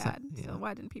Miley's dad. So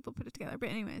why didn't people put it together? But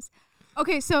anyways,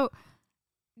 okay. So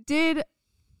did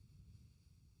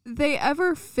they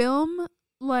ever film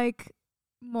like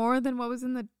more than what was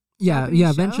in the Japanese show?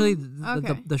 Eventually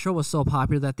the show was so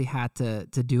popular that they had to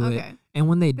do it. And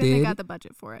when they did, they got the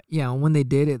budget for it. Yeah, and when they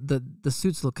did it, the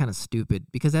suits looked kind of stupid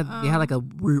because they had like a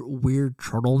weird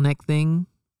turtleneck thing.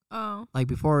 Oh. Like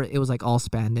before it was like all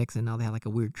spandex, and now they have like a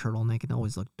weird turtleneck, and it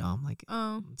always looked dumb. Like,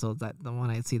 so that the one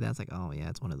I see that's like, oh yeah,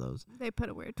 it's one of those. They put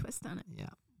a weird twist on it. Yeah,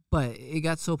 but it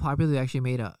got so popular they actually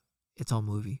made its own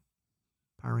movie,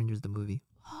 Power Rangers the movie.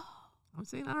 I'm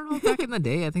saying, I don't know, back in the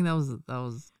day, I think that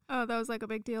was. Oh, that was like a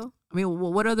big deal. I mean,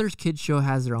 what other kids show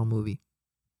has their own movie?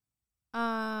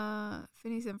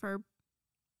 Phineas and Ferb.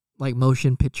 Like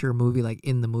motion picture movie, like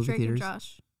in the movie Drake theaters. And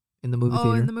Josh. In the movie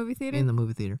theater. In the movie theater. In the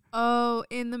movie theater. Oh,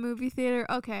 in the movie theater.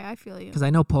 Okay, I feel you. Because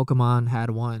I know Pokemon had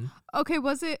one. Okay,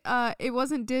 was it? It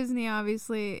wasn't Disney,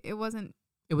 obviously. It wasn't.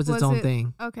 It was its own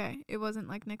thing. Okay, it wasn't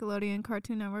like Nickelodeon,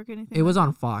 Cartoon Network, or anything. It was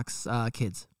on Fox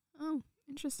Kids. Oh,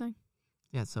 interesting.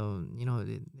 Yeah, so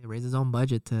it raises its own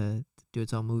budget to do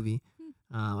its own movie.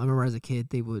 I remember as a kid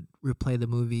they would replay the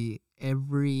movie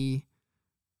every,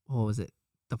 what was it,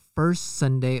 the first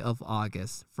Sunday of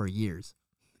August for years.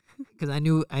 Because I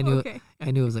knew Okay.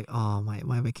 it was like, oh, my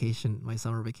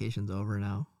summer vacation's over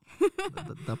now.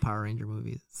 the Power Ranger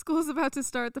movies. School's about to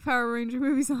start. The Power Ranger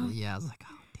movies on. Yeah, I was like,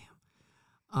 oh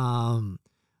damn.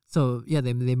 So yeah,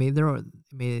 they made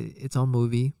its own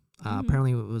movie.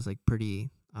 Apparently, it was like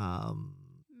pretty.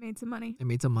 Made some money. They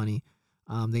made some money.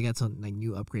 They got some like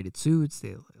new upgraded suits.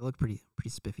 They look pretty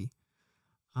spiffy.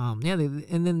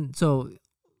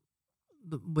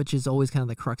 Which is always kind of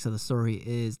the crux of the story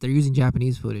is they're using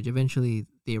Japanese footage. Eventually,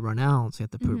 they run out, so you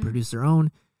have to produce their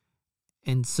own.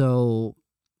 And so,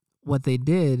 what they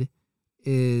did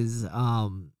is,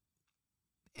 and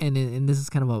this is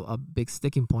kind of a big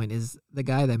sticking point, is the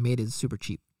guy that made it is super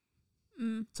cheap.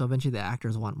 So eventually, the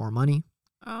actors want more money.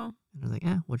 Oh, and they're like,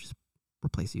 we'll just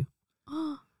replace you.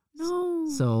 Oh no!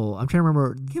 So I'm trying to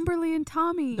remember. Kimberly and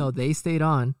Tommy. No, they stayed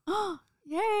on. Oh,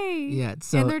 yay! Yeah.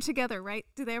 So and they're together, right?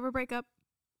 Do they ever break up?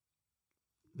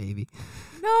 Maybe.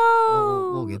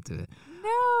 No. We'll get to it.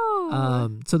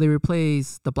 No. So they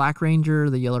replaced the Black Ranger,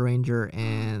 the Yellow Ranger,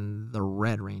 and the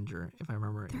Red Ranger, if I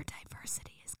remember. Their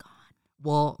diversity is gone.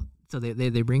 Well, so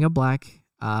they bring a black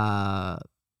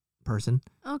person.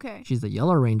 Okay. She's the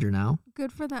Yellow Ranger now.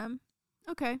 Good for them.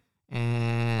 Okay.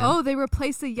 And they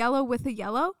replaced the yellow with a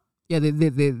yellow? yeah,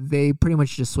 they pretty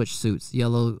much just switched suits.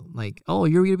 Yellow, like, oh,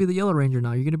 you're gonna be the Yellow Ranger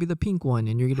now. You're gonna be the pink one,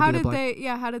 and you're gonna be the black.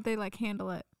 How did they like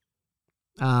handle it?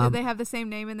 Did they have the same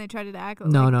name and they tried to act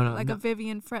no, like a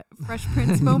Vivian Fresh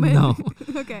Prince moment? No.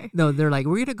 Okay. No, they're like,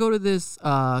 we're gonna go to this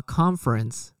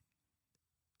conference,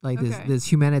 like Okay.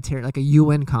 this humanitarian, like a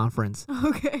UN conference,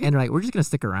 Okay. and they're like, we're just gonna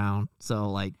stick around. So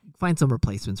like, find some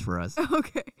replacements for us.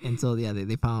 Okay. And so yeah,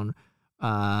 they found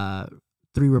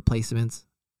 3 replacements,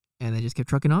 and they just kept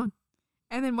trucking on.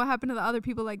 And then what happened to the other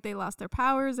people? Like they lost their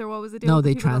powers, or what was the deal? No, with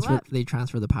the they people that transferred. left? They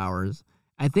transferred the powers.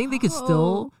 I think they could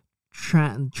still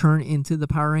turn into the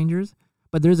Power Rangers,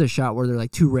 but there's a shot where they're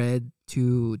like 2 red,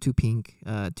 2 pink,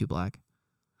 2 black.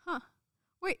 Huh.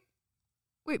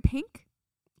 Wait, pink?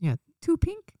 Yeah. 2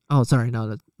 pink? Oh, sorry, no,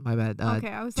 that's my bad. Okay,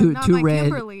 I was two like, not my red.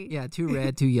 Kimberly. Yeah, 2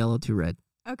 red, 2 yellow, 2 red.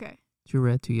 Okay. 2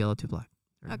 red, 2 yellow, 2 black.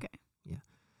 Okay. Yeah,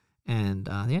 and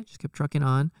just kept trucking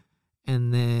on,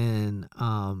 and then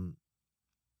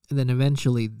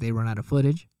eventually they run out of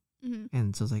footage,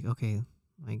 and so it's like, okay,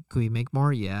 like, could we make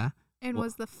more? Yeah. And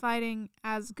was the fighting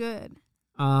as good?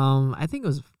 I think it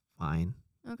was fine.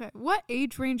 Okay. What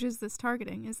age range is this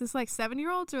targeting? Is this like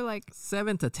 7-year-olds or like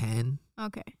 7 to 10.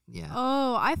 Okay. Yeah.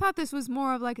 Oh, I thought this was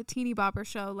more of like a teeny bopper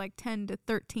show, like 10 to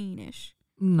 13-ish.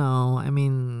 No, I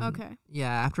mean. Okay.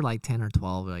 Yeah, after like 10 or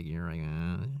 12, like you're like.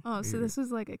 Oh, so this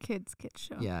was like a kids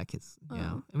show. Yeah, kids.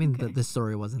 Yeah. Oh, I mean, okay. the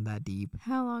story wasn't that deep.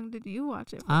 How long did you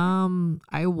watch it for?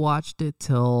 I watched it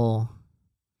till.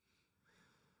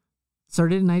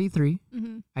 Started in 93.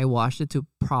 I watched it to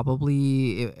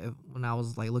probably when I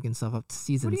was like looking stuff up to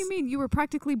seasons. What do you mean? You were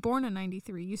practically born in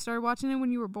 93. You started watching it when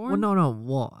you were born? Well, no.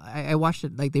 Well, I watched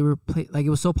it like they were like it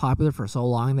was so popular for so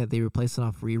long that they replaced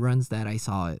enough reruns that I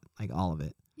saw it, like all of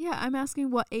it. Yeah, I'm asking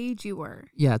what age you were.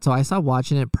 Yeah, so I stopped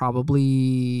watching it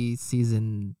probably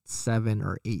season 7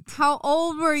 or 8. How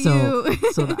old were you?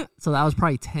 so that was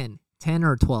probably 10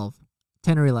 or 12.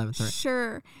 10 or 11, sorry.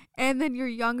 Sure. And then your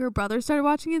younger brother started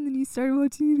watching it, and then you started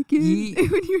watching it again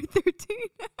when you were 13.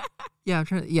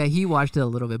 Yeah, he watched it a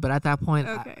little bit, but at that point,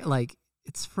 Okay. like,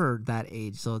 it's for that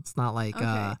age, so it's not like...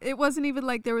 Okay. It wasn't even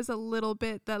like there was a little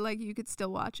bit that, like, you could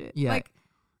still watch it. Yeah. Like,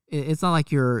 it's not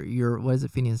like you're what is it,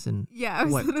 Phineas and... yeah, I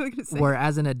was literally going to say. Where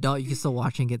as an adult, you can still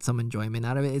watch and get some enjoyment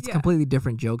out of it. It's Yeah. completely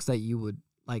different jokes that you would,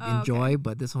 like, Oh, enjoy, okay.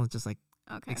 but this one's just, like...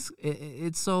 Okay.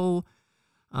 It's so...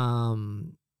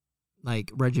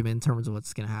 like regimen in terms of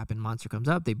what's gonna happen. Monster comes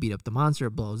up, they beat up the monster,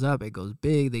 it blows up, it goes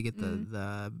big, they get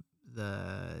the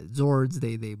Zords,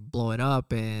 they blow it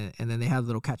up, and then they have a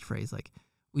little catchphrase like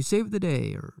 "We saved the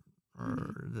day" or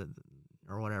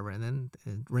whatever, and then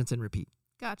rinse and repeat.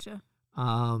 Gotcha.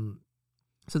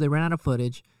 So they ran out of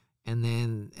footage, and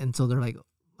so they're like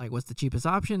what's the cheapest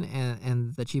option?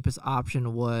 And the cheapest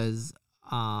option was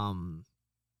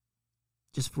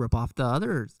just rip off the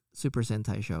other Super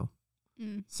Sentai show.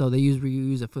 So they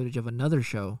reuse a footage of another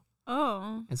show.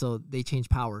 Oh. And so they change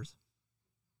powers.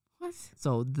 What?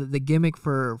 So the gimmick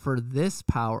for this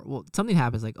power, well, something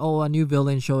happens like, oh, a new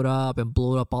villain showed up and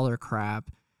blew up all their crap,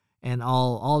 and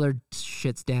all their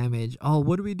shit's damaged. Oh,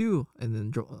 what do we do? And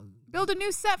then Build a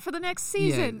new set for the next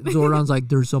season. Yeah, Zordon's like,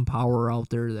 there's some power out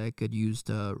there that could use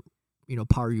to,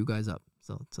 power you guys up.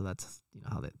 So that's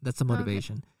how that's the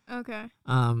motivation. Okay.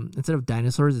 Instead of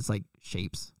dinosaurs, it's like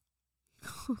shapes.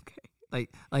 Okay.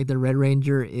 like the Red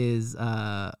Ranger is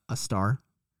a star.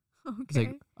 It's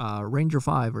Okay. like Ranger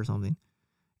 5 or something.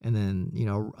 And then,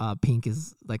 pink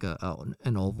is like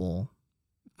an oval.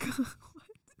 What?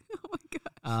 Oh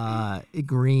my god.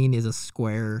 Green is a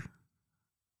square.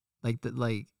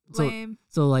 Lame.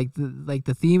 So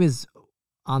the theme is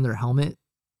on their helmet.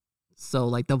 So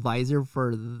like the visor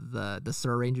for the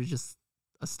Star Ranger is just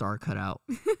a star cut out.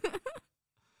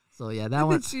 So yeah, that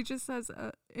one. She just has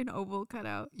an oval cut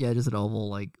out. Yeah, just an oval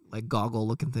like goggle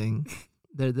looking thing.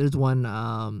 There's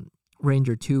one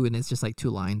Ranger 2 and it's just like 2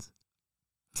 lines.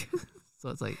 So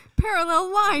it's like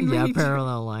Parallel line. yeah, Ranger.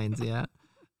 parallel lines. Yeah,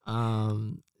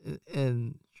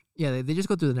 and yeah, they just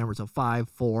go through the numbers. So 5,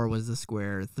 4 was the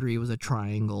square, 3 was a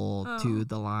triangle, Oh. 2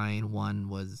 the line, 1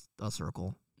 was a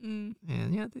circle. Mm.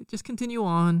 And yeah, they just continue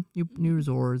on. New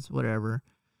resorts, whatever.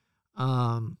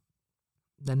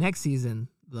 The next season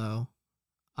though,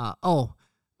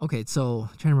 okay. So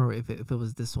I'm trying to remember if it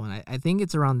was this one. I think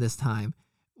it's around this time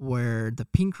where the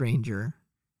Pink Ranger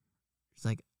is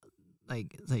like,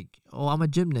 it's like, oh, I'm a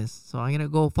gymnast, so I'm gonna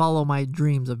go follow my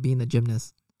dreams of being a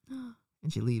gymnast,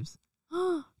 and she leaves.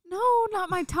 No, not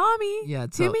my Tommy. Yeah,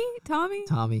 so,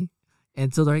 Tommy.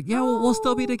 And so they're like, yeah, we'll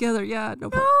still be No. together. Yeah, no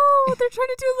problem. No, they're trying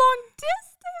to do long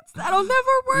distance. That'll never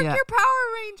work. Yeah. You're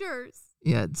Power Rangers.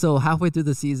 Yeah, so halfway through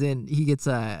the season, he gets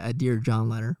a Dear John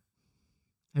letter.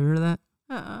 Have you heard of that?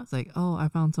 It's like, oh, I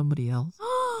found somebody else.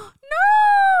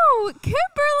 No,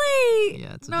 Kimberly.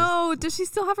 Yeah. So No, does she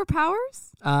still have her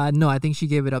powers? no, I think she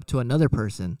gave it up to another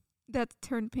person. That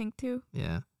turned pink too.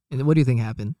 Yeah. And what do you think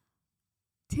happened?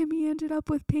 Timmy ended up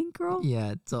with Pink Girl.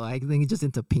 Yeah, so I think it's just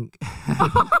into pink. He's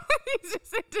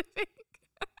just into pink.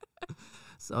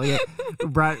 So yeah,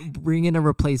 bring in a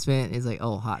replacement. It's like,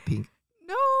 oh, hot pink.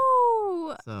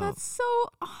 No, So- that's so.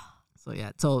 So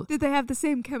yeah, so Did they have the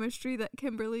same chemistry that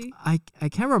Kimberly? I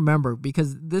can't remember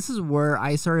because this is where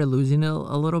I started losing it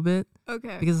a little bit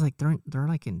Okay. because like they're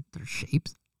like in their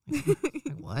shapes. Like,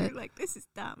 what? You're like, this is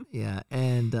dumb. Yeah,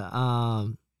 and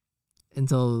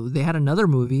so they had another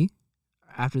movie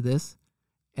after this,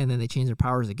 and then they changed their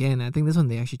powers again. And I think this one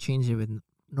they actually changed it with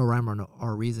no rhyme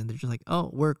or reason. They're just like,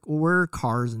 oh, we're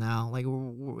cars now. Like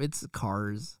it's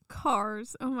cars.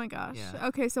 Cars. Oh my gosh. Yeah.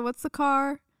 Okay, so what's the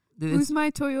car? It's, Who's my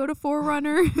Toyota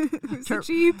 4Runner? Who's the Sure.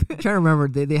 Jeep? I'm trying to remember.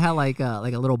 They had like a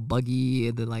little buggy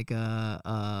and then like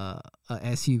a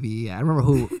SUV. I don't remember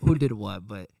who did what,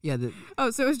 but yeah, Oh,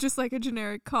 so it was just like a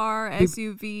generic car,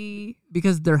 SUV.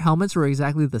 because their helmets were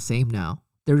exactly the same now.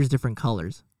 They're just different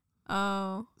colors.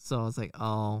 Oh. So it's like,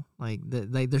 oh, like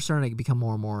they're starting to become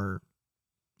more and more,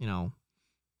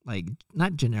 like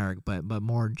not generic, but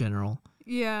more general.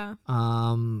 Yeah.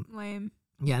 Lame.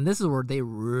 Yeah, and this is where they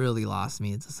really lost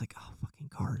me. It's just like, oh, fucking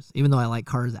cars. Even though I like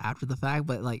cars after the fact,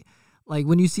 but like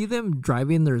when you see them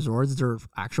driving their Zords, they're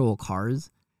actual cars,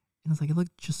 and it's like it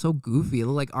looked just so goofy. It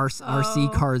looked like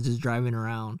RC cars just driving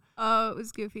around. Oh, it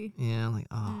was goofy. Yeah, I'm like,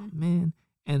 oh man.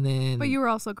 And then, But you were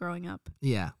also growing up.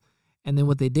 yeah, and then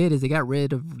what they did is they got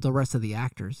rid of the rest of the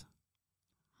actors.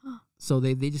 So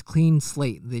they just clean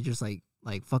slate. They just like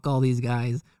fuck all these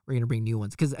guys. We're gonna bring new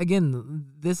ones. Because again,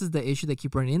 this is the issue they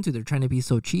keep running into. They're trying to be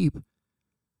so cheap.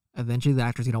 Eventually, the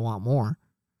actor's gonna want more.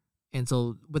 And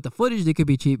so with the footage, they could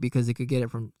be cheap because they could get it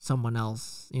from someone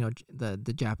else.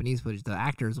 The Japanese footage. The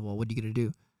actors, well, what are you gonna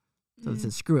do? So they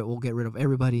said, screw it. We'll get rid of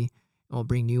everybody and we'll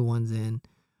bring new ones in.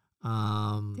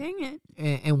 Dang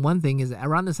it. And one thing is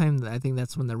around the time I think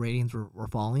that's when the ratings were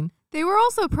falling. They were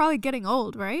also probably getting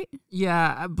old, right?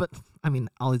 Yeah, but I mean,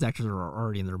 all these actors are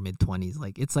already in their mid-20s.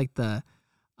 Like it's like the,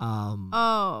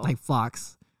 like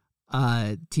Fox,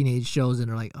 teenage shows, and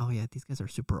they're like, oh yeah, these guys are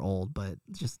super old, but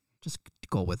just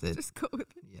go with it. Just go with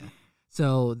it. Yeah.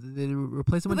 So they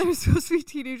replace them But with, they're supposed to be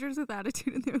teenagers with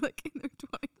attitude, and they're like in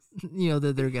their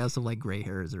 20s. they're got some like gray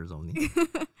hairs or something.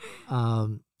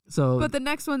 So. But the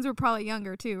next ones were probably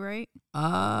younger too, right?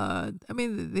 I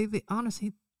mean, they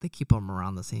honestly they keep them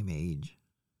around the same age.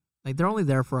 Like they're only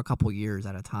there for a couple years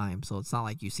at a time, so it's not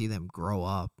like you see them grow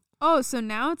up. Oh, so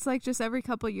now it's like just every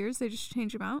couple of years they just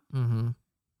change them out? Mm-hmm.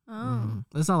 Oh.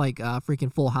 Mm-hmm. It's not like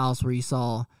freaking Full House where you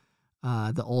saw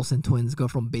the Olsen twins go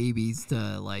from babies to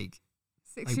like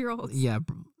 6-year-olds. Yeah,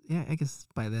 I guess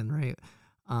by then, right?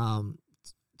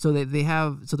 So they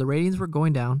have the ratings were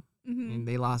going down, and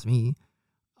they lost me.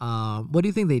 What do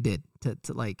you think they did to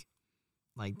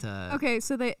Okay,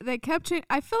 so they kept changing.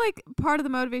 I feel like part of the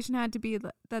motivation had to be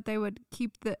that they would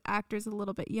keep the actors a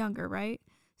little bit younger, right?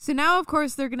 So now, of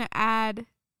course, they're going to add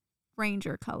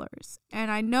Ranger colors. And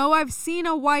I know I've seen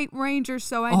a white Ranger,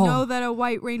 so I know that a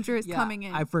white Ranger is coming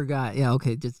in. I forgot. Yeah,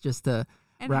 okay, just to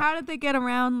And how did they get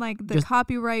around like the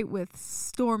copyright with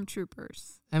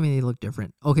stormtroopers? I mean, they look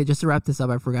different. Okay, just to wrap this up,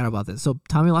 I forgot about this. So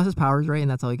Tommy lost his powers, right? And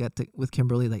that's how he got with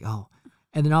Kimberly. Like, oh.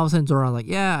 And then all of a sudden, Zoran like,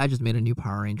 yeah, I just made a new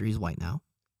Power Ranger. He's white now.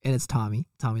 And it's Tommy.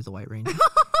 Tommy's the White Ranger.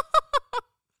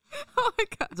 Oh, my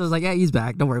God. So it's like, yeah, he's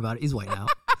back. Don't worry about it. He's white now.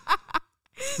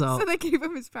 So they gave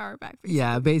him his power back. Basically.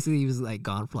 Yeah, basically he was like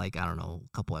gone for like, I don't know,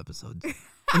 a couple episodes.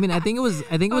 I mean, I think it was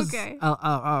Okay.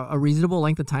 a reasonable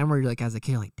length of time where you're like, as a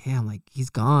kid, like, damn, like he's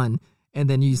gone. And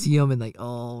then you see him and like,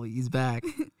 oh, he's back.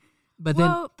 But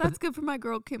that's good for my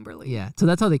girl Kimberly. Yeah, so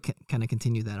that's how they kind of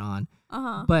continue that on.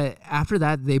 But after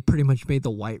that, they pretty much made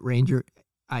the White Ranger,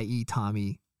 i.e.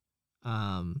 Tommy,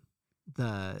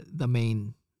 the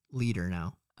main leader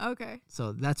now. Okay.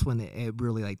 So that's when it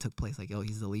really like took place. Like, oh,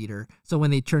 he's the leader. So when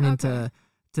they turned into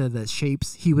the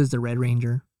shapes, he was the Red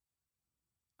Ranger.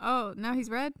 Oh, now he's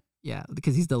red? Yeah,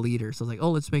 because he's the leader. So it's like,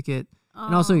 oh, let's make it. Oh.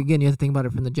 And also, again, you have to think about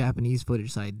it from the Japanese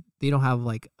footage side. They don't have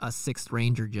like a sixth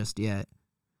Ranger just yet.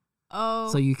 Oh.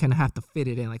 So you kind of have to fit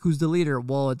it in. Like, who's the leader?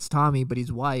 Well, it's Tommy, but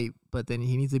he's white. But then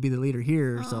he needs to be the leader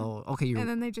here. So, okay. And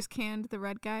then they just canned the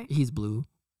red guy? He's blue.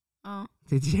 Oh.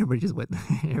 Everybody just went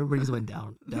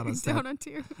down a step. Down a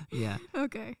tier. Yeah.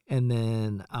 Okay. And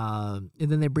then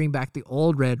they bring back the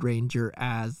old Red Ranger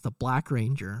as the Black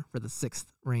Ranger for the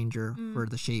sixth Ranger for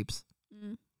the shapes.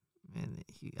 Mm. And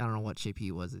I don't know what shape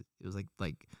he was. It was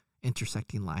like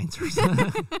intersecting lines or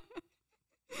something.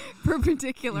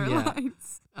 Perpendicular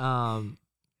lines.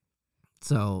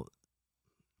 So.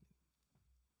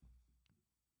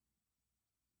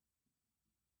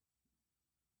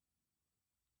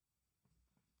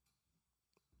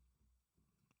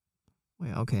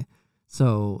 Wait, okay.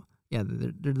 So, yeah,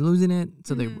 they're losing it,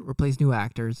 so they replace new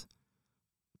actors.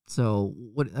 So,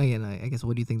 what again, I guess,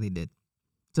 what do you think they did?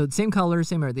 So, same color,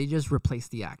 same hair, they just replaced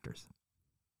the actors.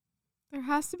 There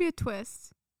has to be a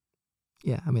twist.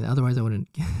 Yeah, I mean, otherwise I wouldn't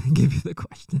give you the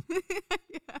question.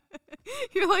 Yeah.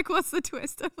 You're like, what's the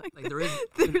twist? I'm like there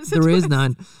is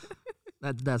none.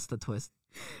 That's the twist.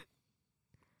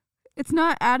 It's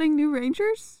not adding new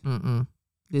Rangers? Mm-mm.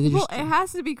 Well, it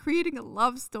has to be creating a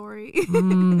love story.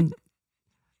 Think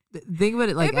about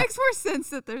it like... It makes more sense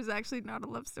that there's actually not a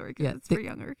love story because it's for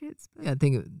younger kids. But. Yeah,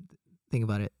 think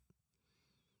about it.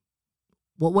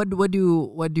 What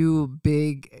do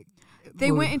big...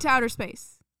 They went into outer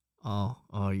space.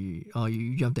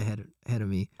 You jumped ahead of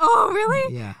me. Oh,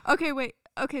 really? Yeah. Okay, wait.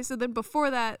 Okay, so then before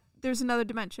that, there's another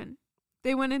dimension.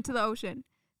 They went into the ocean.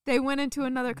 They went into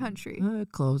another country.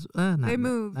 Close. They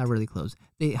moved. Not really close.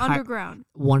 They underground.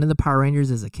 One of the Power Rangers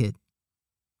is a kid.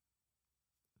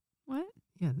 What?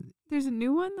 Yeah. There's a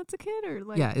new one that's a kid, or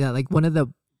like? Yeah. Like one of the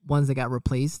ones that got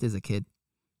replaced is a kid.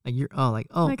 Like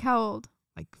Like how old?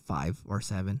 Like 5 or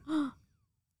 7. I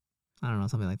don't know,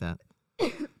 something like that.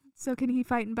 So can he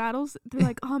fight in battles? They're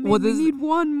like, oh man, we need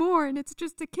one more, and it's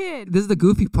just a kid. This is the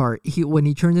goofy part. When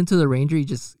he turns into the Ranger, he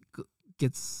just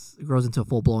grows into a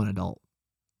full blown adult.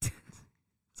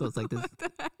 So it's like this.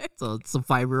 So it's a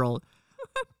 5-year-old,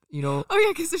 you know. Oh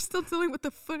yeah, because they're still dealing with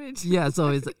the footage. Yeah,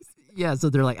 so so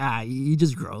they're like, he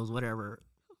just grows, whatever.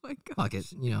 Oh my god. Fuck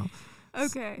it, you know.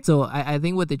 Okay. So I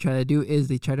think what they try to do is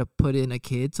they try to put in a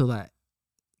kid so that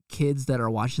kids that are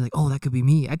watching, like, oh, that could be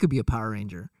me. I could be a Power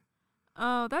Ranger.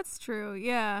 Oh, that's true.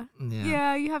 Yeah.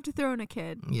 Yeah, you have to throw in a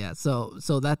kid. Yeah. So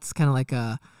that's kind of like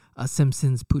a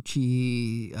Simpsons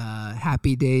Poochie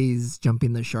Happy Days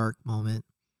jumping the shark moment.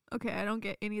 Okay, I don't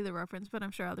get any of the reference, but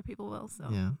I'm sure other people will. So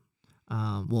yeah.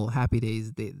 Well, Happy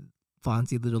Days,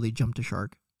 Fonzie literally jumped a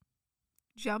shark.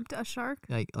 Jumped a shark?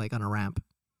 Like on a ramp.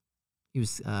 He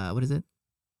was what is it?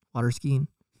 Water skiing.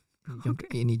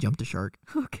 He jumped a shark.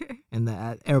 Okay. And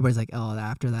everybody's like, oh,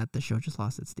 after that the show just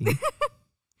lost its steam.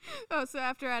 Oh, so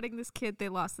after adding this kid, they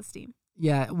lost the steam.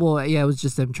 Yeah. Well, yeah, it was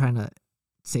just them trying to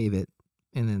save it,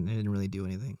 and then they didn't really do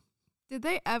anything. Did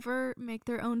they ever make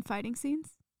their own fighting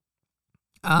scenes?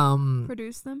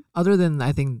 Produce them? Other than,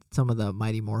 I think, some of the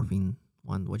Mighty Morphin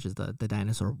one, which is the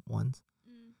dinosaur ones.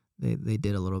 They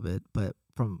did a little bit, but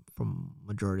from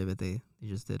majority of it, they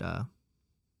just did.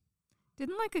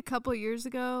 Didn't like a couple years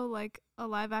ago, like a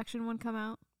live action one come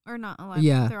out? Or not a live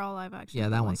Yeah. They're all live action. Yeah,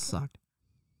 that one sucked.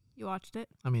 You watched it?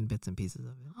 I mean, bits and pieces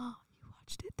of it. Oh, you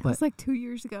watched it? That was like 2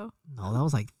 years ago. No, that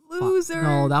was like... Loser!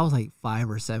 No, that was like 5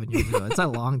 or 7 years ago. It's a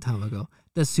long time ago.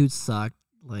 The suits sucked.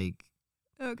 Like...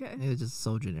 Okay. It was just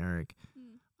so generic.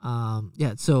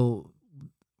 Yeah, so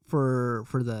for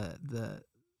the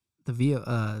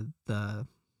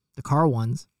car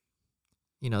ones,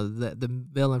 you know, the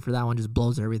villain for that one just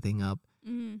blows everything up.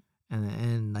 Mm-hmm.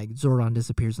 And like Zordon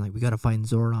disappears and like, we got to find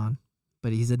Zordon,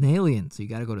 but he's an alien, so you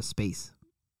got to go to space.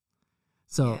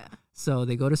 So So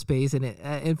they go to space,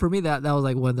 and for me that was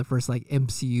like one of the first like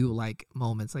MCU like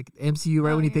moments. Like MCU,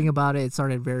 right? Oh, When you yeah. think about it, it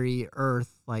started very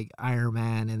Earth, like Iron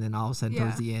Man, and then all of a sudden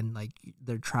towards Yeah. the end, like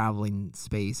they're traveling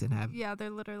space and have Yeah, they're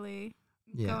literally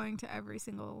Yeah. going to every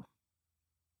single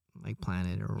like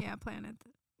planet or planet.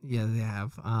 yeah, they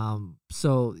have.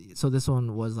 So this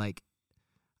one was like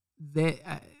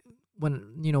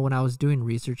when I was doing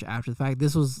research after the fact,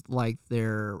 this was like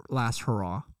their last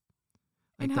hurrah.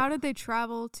 Like And how did they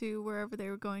travel to wherever they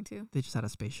were going to? they just had a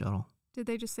space shuttle. Did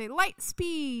they just say light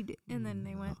speed and then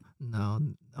they went? No.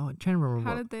 Oh, I'm trying to remember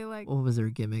How did they like? what was their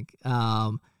gimmick.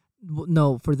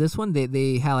 No, for this one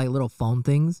they had like little phone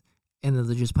things, and then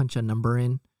they just punch a number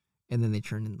in, and then they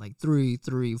turn in like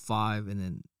 335, and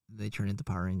then they turn into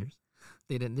Power Rangers.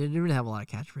 They didn't really have a lot of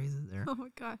catchphrases there. Oh my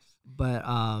gosh. But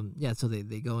yeah, so they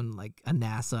go in like a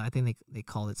NASA. I think they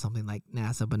called it something like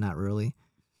NASA, but not really.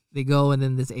 They go, and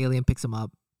then this alien picks them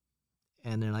up,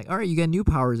 and they're like, "All right, you got new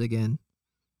powers again."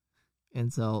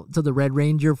 And so the Red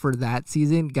Ranger for that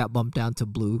season got bumped down to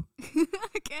blue. Again?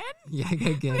 Yeah,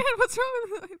 again. Man, what's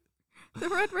wrong with the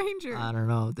Red Ranger? I don't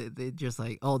know. They just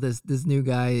like, oh, this new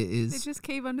guy They is. just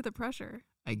cave under the pressure.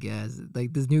 I guess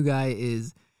like this new guy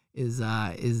is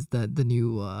the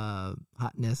new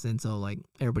hotness, and so like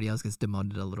everybody else gets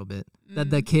demoted a little bit.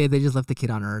 The kid, they just left the kid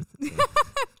on Earth. So,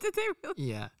 Did they really?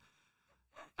 yeah,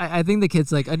 I think the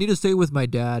kid's like, I need to stay with my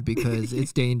dad because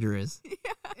it's dangerous,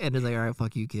 Yeah. and it's like, all right,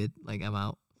 fuck you, kid. Like I'm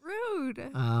out.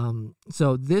 Rude.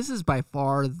 So this is by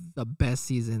far the best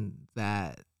season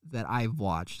that I've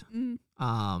watched.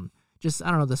 Just I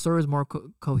don't know, the story is more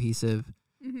cohesive.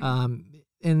 Mhm.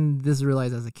 And this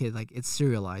realized as a kid, like it's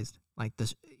serialized. Like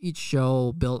this, each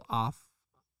show built off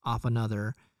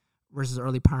another. Versus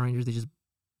early Power Rangers, they just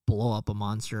blow up a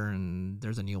monster and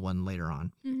there's a new one later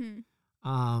on.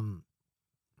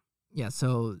 Yeah.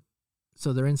 So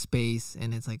they're in space,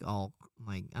 and it's like all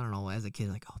like I don't know. As a kid,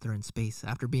 like oh, they're in space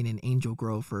after being in Angel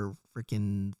Grove for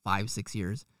freaking 5-6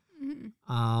 years.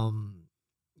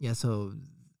 Yeah. So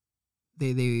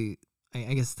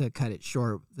I guess to cut it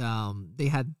short, they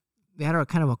had a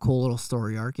kind of a cool little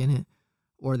story arc in it,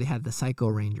 or they had the Psycho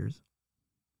Rangers,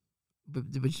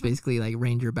 which is basically like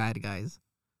Ranger bad guys.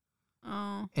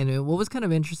 Oh. And what was kind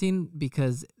of interesting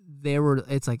because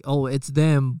it's like, oh, it's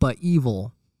them but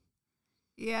evil.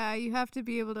 Yeah, you have to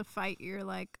be able to fight your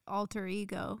like alter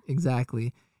ego.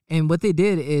 Exactly. And what they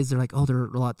did is they're like, oh, there are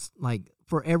lots like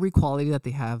for every quality that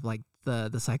they have, like the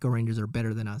Psycho Rangers are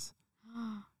better than us.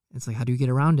 It's like, how do you get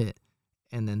around it?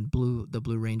 And then the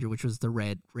Blue Ranger, which was the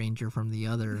Red Ranger from the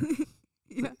other.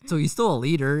 Yeah. So he's still a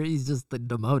leader. He's just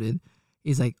demoted.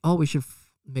 He's like, oh, we should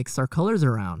mix our colors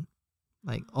around.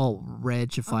 Like, oh,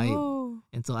 red should fight. Oh.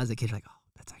 And so as a kid, you're like, oh,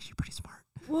 that's actually pretty smart.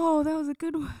 Whoa, that was a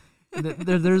good one.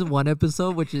 There's one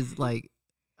episode which is like,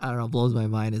 I don't know, blows my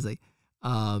mind. Is like,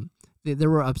 they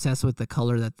were obsessed with the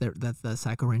color that the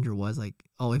Psycho Ranger was. Like,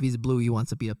 oh, if he's blue, he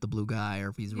wants to beat up the blue guy, or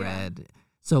if he's red.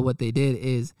 So what they did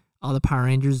is all the Power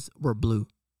Rangers were blue.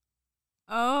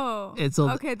 Oh. And so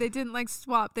okay, they didn't like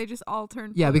swap. They just all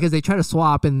turned yeah, blue. because they try to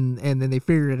swap and then they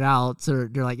figured it out. So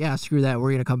they're like, yeah, screw that.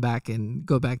 We're gonna come back and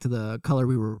go back to the color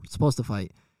we were supposed to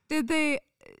fight. Did they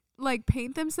like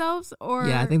paint themselves or?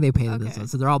 Yeah, I think they painted okay.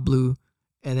 themselves. So they're all blue,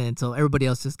 and then so everybody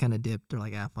else just kind of dipped. They're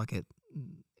like, ah, fuck it.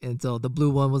 And so the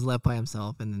blue one was left by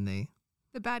himself, and then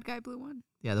The bad guy blue one.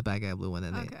 the bad guy blue one,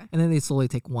 and Okay. then they slowly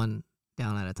take one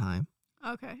down at a time.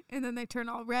 Okay, and then they turn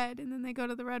all red, and then they go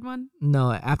to the red one.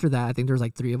 No, after that, I think there's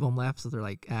like 3 of them left. So they're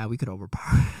like, we could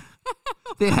overpower.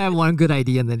 They have one good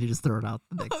idea, and then they just throw it out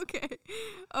the next.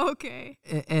 Okay.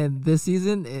 And this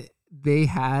season, they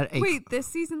had a Wait, this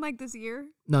season, like this year?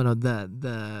 no Oh,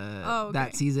 that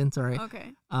okay. season. Sorry.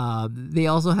 Okay. They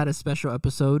also had a special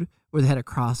episode where they had a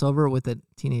crossover with the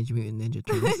Teenage Mutant Ninja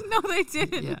Turtles. No, they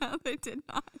didn't. Yeah. No, they did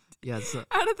not. Yeah, so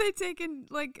How did they take in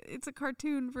like it's a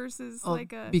cartoon versus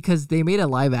like a because they made a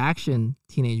live action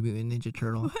Teenage Mutant Ninja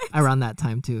Turtle What? around that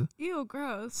time too. ew,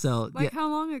 gross. So, like yeah. how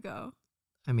long ago?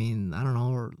 I mean, I don't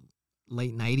know, or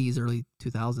late 90s, early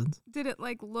 2000s. Did it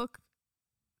like look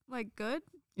like good?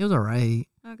 It was alright.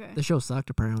 Okay. The show sucked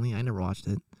apparently. I never watched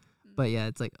it, but yeah,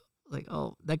 it's like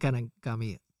oh, that kind of got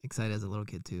me excited as a little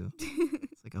kid too.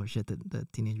 It's like, oh shit, the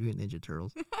Teenage Mutant Ninja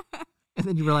Turtles, and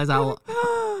then you realize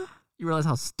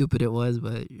how stupid it was,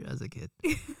 but as a kid.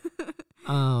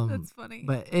 That's funny.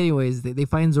 But anyways, they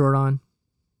find Zordon,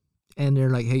 and they're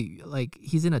like, hey, like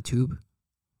he's in a tube.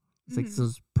 It's like Mhm.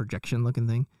 those projection looking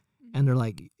thing, and they're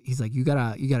like, he's like, you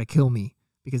gotta kill me,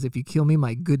 because if you kill me,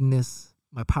 my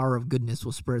power of goodness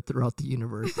will spread throughout the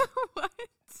universe. What?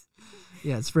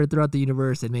 Yeah, spread throughout the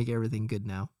universe and make everything good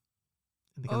now.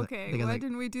 And the guy's Okay. the guy's Why like,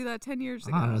 didn't we do that 10 years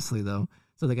ago? honestly though,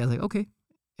 so the guy's like, okay,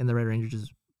 and the Red Ranger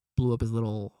just blew up his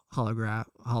little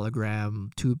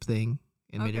hologram tube thing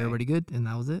and made Okay. everybody good, and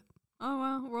that was it. Oh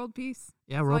wow, world peace.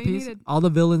 Yeah, That's world all you peace. needed. All the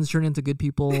villains turn into good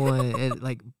people, and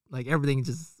like everything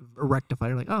just rectified.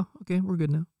 You're like, oh, okay, we're good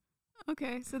now.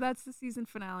 Okay, so that's the season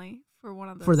finale for one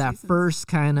of those For that seasons. first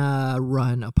kind of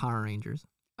run of Power Rangers.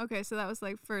 Okay, so that was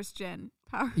like first gen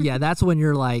Power. Yeah, that's when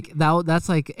you're like that's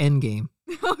like Endgame.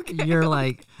 Okay. You're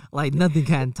like nothing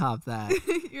can top that.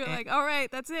 You're like, all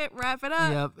right, that's it. Wrap it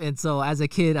up. Yep. And so as a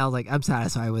kid, I was like, I'm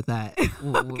satisfied with that.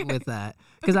 Okay. With that,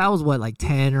 because I was like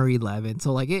 10 or 11.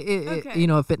 So like it Okay.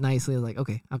 it fit nicely. I was like,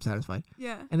 okay, I'm satisfied.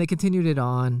 Yeah. And they continued it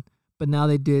on, but now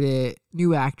they did it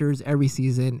new actors every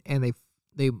season, and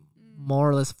they more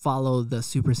or less follow the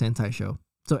Super Sentai show.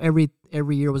 So every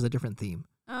year was a different theme.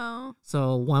 Oh.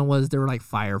 So one was there were like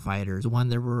firefighters, one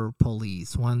there were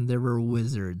police, one there were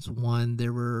wizards, one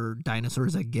there were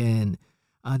dinosaurs again,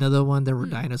 another one there were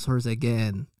dinosaurs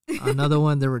again, another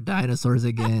one there were dinosaurs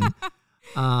again.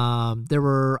 There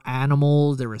were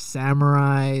animals, there were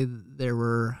samurai, there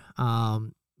were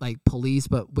like police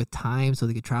but with time, so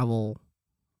they could travel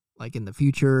like in the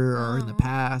future or in the Oh.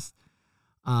 past.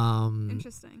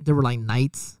 Interesting. There were like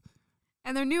knights.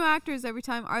 And they're new actors every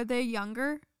time. Are they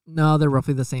younger? No, they're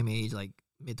roughly the same age, like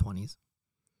mid-20s.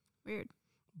 Weird.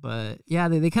 But yeah,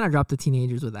 they kind of dropped the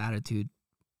teenagers with attitude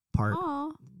part.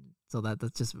 Oh. So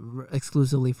that's just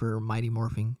exclusively for Mighty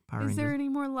Morphing Power Is Rangers. there any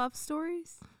more love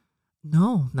stories?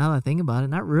 No, now that I think about it,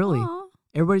 not really. Aw.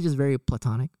 Everybody's just very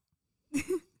platonic.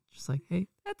 Just like, hey.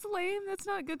 That's lame. That's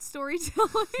not good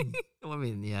storytelling. I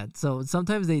mean, yeah. So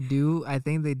sometimes they do. I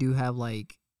think they do have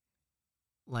like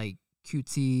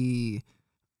cutesy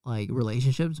like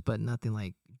relationships, but nothing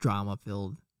like drama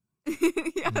filled. yeah,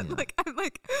 Yeah. like I'm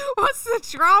like, what's the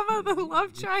drama? The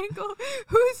love triangle?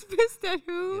 Who's pissed at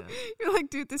who? Yeah. You're like,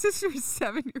 dude, this is for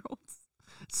 7-year-olds.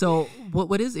 So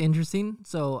what is interesting?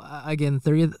 So again,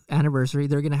 30th anniversary.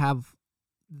 They're gonna have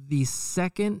the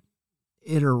second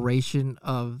iteration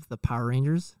of the Power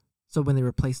Rangers. So when they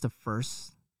replaced the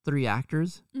first 3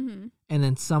 actors, Mm-hmm. and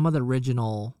then some of the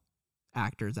original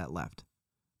actors that left.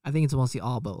 I think it's mostly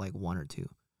all but like 1 or 2.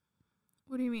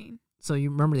 What do you mean? So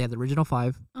you remember they had the original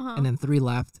 5, Uh-huh. and then 3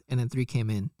 left, and then 3 came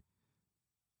in.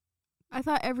 I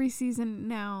thought every season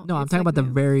now. No, I'm it's talking like about the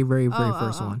new. very, very, very Oh,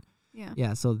 first oh. one. Yeah.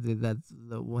 Yeah, so that's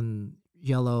the one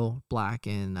yellow, black,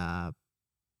 and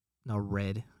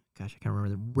red. Gosh, I can't remember.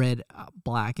 The red,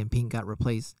 black, and pink got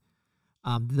replaced.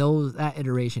 That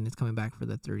iteration is coming back for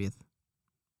the 30th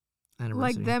anniversary.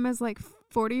 Like them as like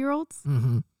 40-year-olds?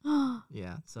 Mm-hmm. wow.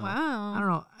 Yeah. So I don't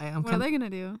know. I'm What are kind. they going to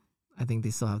do? I think they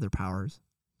still have their powers.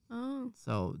 Oh.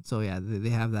 So yeah, they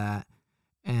have that.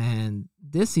 And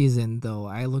this season, though,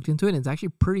 I looked into it, and it's actually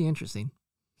pretty interesting.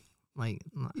 Like,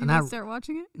 You might start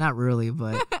watching it? not really,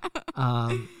 but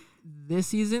this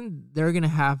season they're gonna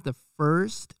have the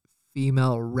first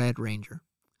female Red Ranger.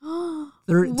 wow.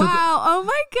 Took- Oh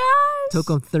my gosh. Took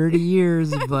them 30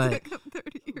 years, but Took 'em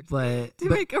 30 years but to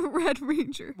make a Red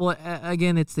Ranger. well,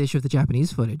 again, they show the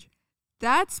Japanese footage.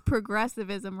 That's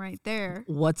progressivism right there.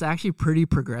 What's actually pretty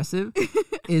progressive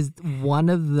is one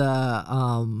of the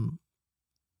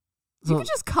You could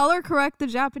just color correct the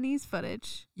Japanese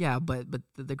footage. yeah, but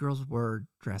the girls wore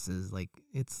dresses, like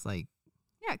it's like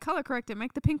Yeah, color correct it.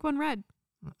 Make the pink one red.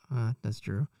 that's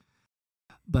true.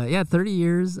 But yeah, 30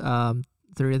 years,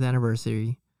 30th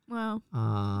anniversary. Wow.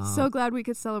 Uh, So glad we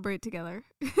could celebrate together.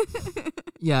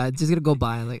 yeah, it's just gonna go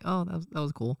by and like, oh, that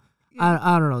was cool.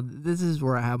 I don't know. This is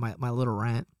where I have my little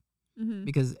rant Mm-hmm.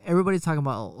 because everybody's talking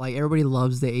about like everybody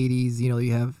loves the 80s. You know,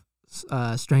 you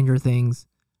have Stranger Things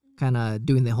kind of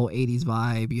doing the whole 80s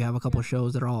vibe. You have a couple Yeah.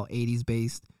 shows that are all 80s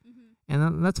based, Mm-hmm.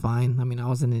 and that's fine. I mean, I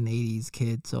wasn't an 80s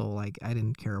kid, so like I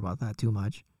didn't care about that too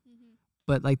much. Mm-hmm.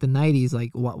 But like the 90s,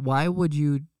 like why would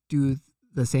you do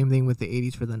the same thing with the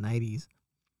 80s for the 90s?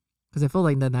 Because I feel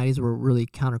like the 90s were really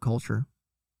counterculture.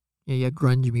 Yeah, you had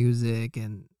grunge music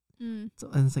and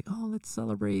it's like, oh, let's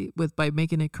celebrate by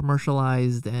making it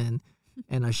commercialized and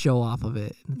a show off of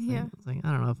it. And it's like I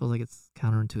don't know. It feels like it's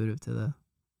counterintuitive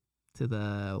to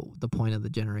the point of the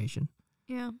generation.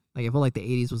 Yeah. Like I feel like the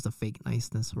 80s was the fake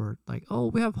niceness where like, oh,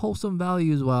 we have wholesome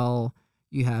values while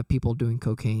you have people doing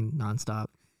cocaine nonstop.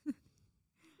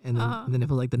 And then it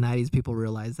feels like the 90s people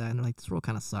realize that and they're like, this world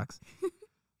kind of sucks.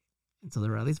 And so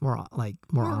they're at least more honest,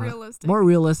 realistic. more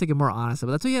realistic and more honest. But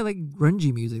that's why you had like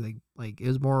grungy music, like it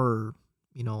was more,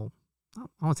 you know, I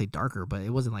won't say darker, but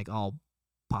it wasn't like all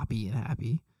poppy and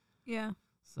happy. Yeah.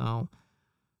 So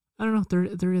I don't know,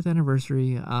 30th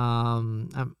anniversary.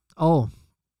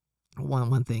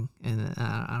 One thing, and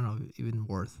I don't know even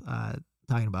worth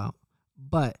talking about,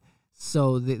 but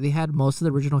so they had most of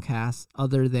the original cast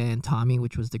other than Tommy,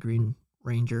 which was the Green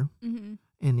Ranger. Mm-hmm.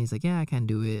 And he's like, yeah, I can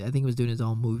do it. I think he was doing his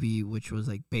own movie, which was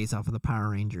like based off of the Power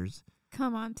Rangers.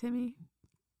 Come on, Tommy.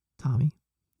 Tommy.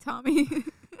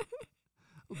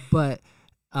 But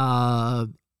a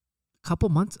couple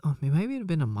months, maybe it had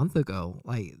been a month ago,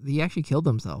 like he actually killed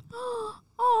himself.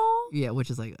 Oh. Yeah, which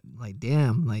is like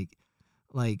damn,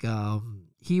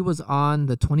 he was on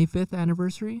the 25th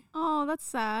anniversary. Oh, that's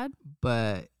sad.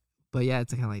 But yeah,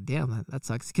 it's kind of like damn, that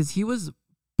sucks because he was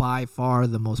by far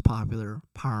the most popular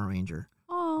Power Ranger.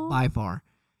 Oh. By far.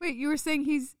 Wait, you were saying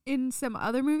he's in some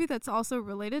other movie that's also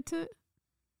related to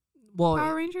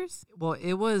Power Rangers? Well,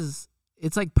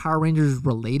 it's like Power Rangers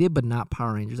related, but not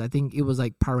Power Rangers. I think it was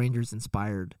like Power Rangers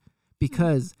inspired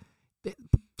because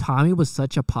Tommy was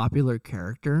such a popular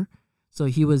character. So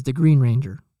he was the Green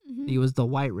Ranger. Mm-hmm. He was the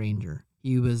White Ranger.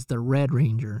 He was the Red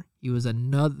Ranger. He was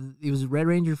Red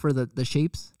Ranger for the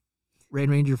shapes, Red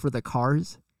Ranger for the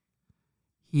cars.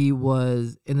 He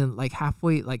was, and then like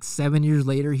halfway, like 7 years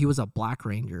later, he was a Black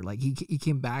Ranger. Like he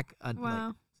came back.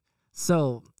 Wow.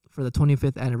 So for the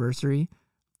 25th anniversary,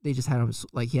 they just had him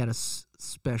like he had a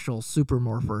special super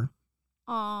morpher.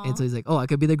 Aww. And so he's like, oh, I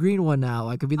could be the green one now.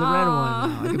 I could be the red one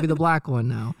now. I could be the black one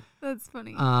now. That's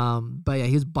funny. But yeah,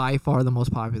 he was by far the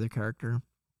most popular character.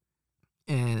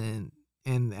 And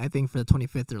I think for the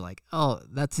 25th, they're like, oh,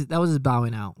 that was his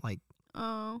bowing out. Like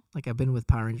I've been with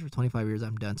Power Rangers for 25 years.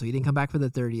 I'm done. So he didn't come back for the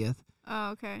 30th.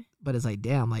 Oh, okay. But it's like,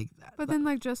 damn, like. But then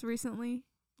like just recently.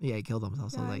 Yeah, he killed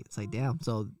himself. So Yeah. like, it's like, damn.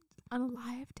 So.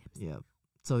 Unalived himself. Yeah.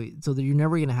 So you're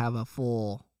never gonna have a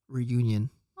full reunion.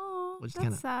 Oh, which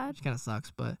that's sad. Which kind of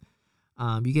sucks, but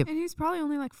you get. And he's probably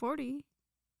only like 40.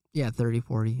 Yeah, 30,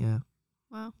 40, yeah.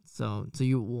 Wow. So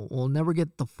you will never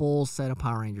get the full set of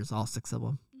Power Rangers, all 6 of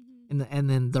them, Mm-hmm. and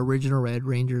then the original Red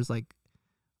Rangers like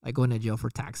going to jail for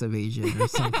tax evasion or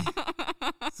something.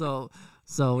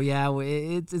 so yeah,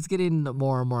 it's getting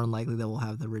more and more unlikely that we'll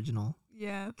have the original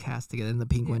cast together, and the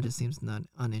pink one just seems not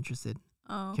uninterested.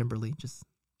 Oh, Kimberly just.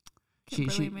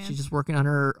 man. She's just working on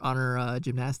her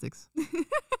gymnastics.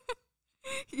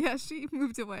 Yeah, she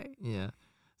moved away. Yeah.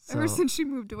 So, Ever since she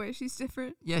moved away, she's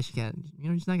different. yeah, she can't.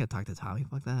 She's not gonna talk to Tommy.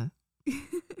 Fuck that.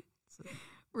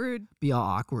 Rude. Be all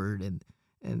awkward and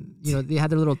they had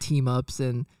their little team ups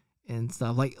and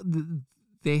stuff. Like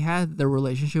they had their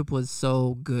relationship was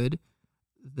so good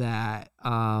that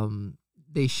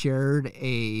they shared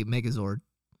a Megazord.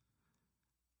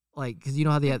 Like, because you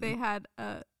know how they had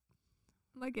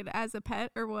like it as a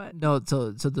pet or what? No,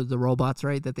 so the robots,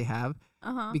 right, that they have,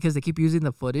 because they keep using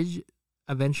the footage.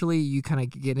 Eventually, you kind of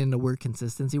get into weird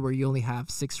consistency where you only have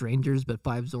 6 Rangers but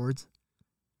 5 Zords.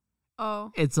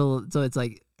 Oh, And so it's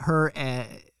like her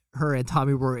and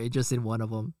Tommy were just in one of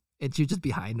them, and she'd just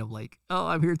behind him, like, oh,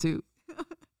 I'm here too.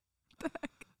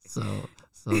 So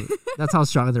that's how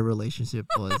strong their relationship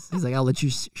was. He's like, I'll let you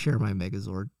share my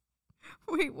Megazord.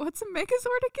 wait, what's a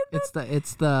Megazord again? Then?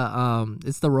 It's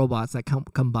the robots that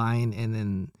combine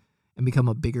and become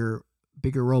a bigger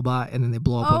robot, and then they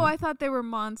blow up. Oh, I thought they were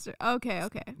monsters. Okay.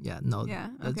 Yeah, no. Yeah,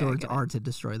 The okay, Zords are to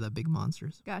destroy the big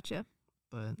monsters. Gotcha.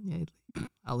 But yeah,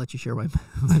 I'll let you share my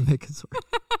Megazord.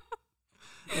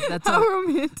 That's how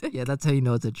romantic. Yeah, that's how you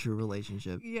know it's a true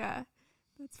relationship. Yeah,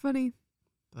 that's funny.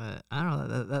 But I don't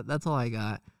know. That's all I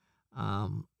got.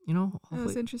 Hopefully, That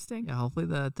was interesting. Yeah, hopefully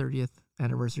the 30th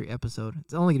anniversary episode.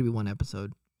 It's only gonna be one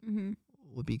episode. Mm-hmm.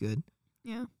 Would be good.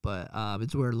 Yeah. But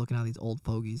it's weird looking at these old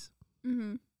fogies.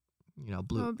 Mm-hmm.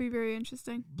 Blue. That would be very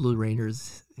interesting. Blue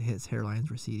Rangers, his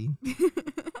hairline's receding.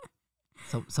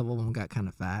 Some of them got kind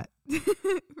of fat.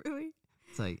 Really?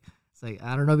 It's like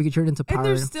I don't know if we could turn it into Power. And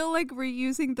they're still like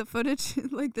reusing the footage,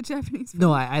 like the Japanese footage.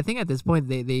 No, I think at this point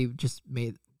they just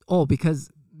made because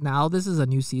now this is a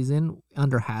new season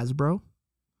under Hasbro.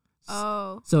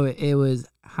 Oh. So it was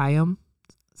Hayam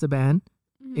Saban.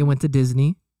 Mm-hmm. It went to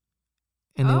Disney,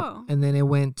 and Oh. then it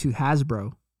went to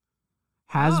Hasbro.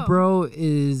 Hasbro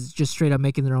is just straight up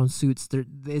making their own suits. They're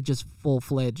just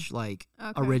full-fledged like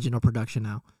original production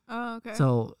now. Oh, okay.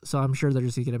 So I'm sure they're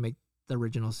just gonna make the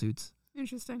original suits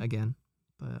Interesting. again.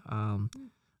 But I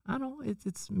don't know.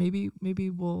 It's maybe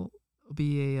we'll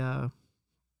be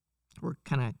we're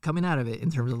kind of coming out of it in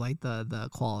terms of like the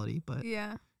quality, but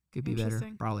Yeah. could be better.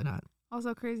 Interesting. Probably not.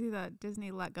 Also crazy that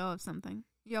Disney let go of something.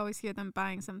 You always hear them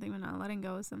buying something but not letting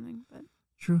go of something. But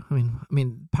True. I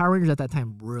mean, Power Rangers at that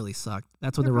time really sucked.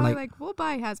 That's when they're they were probably like, we'll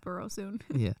buy Hasbro soon.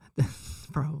 yeah,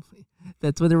 probably.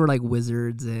 That's when they were like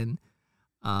wizards and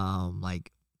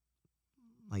like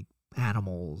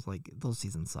animals. Like those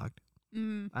seasons sucked.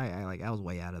 Mm. I was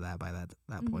way out of that by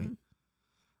that point.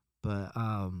 Mm-hmm. But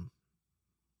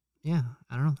yeah,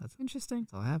 I don't know. That's Interesting.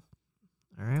 all I have.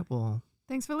 All right. Well,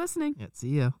 Thanks for listening. yeah.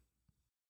 See ya.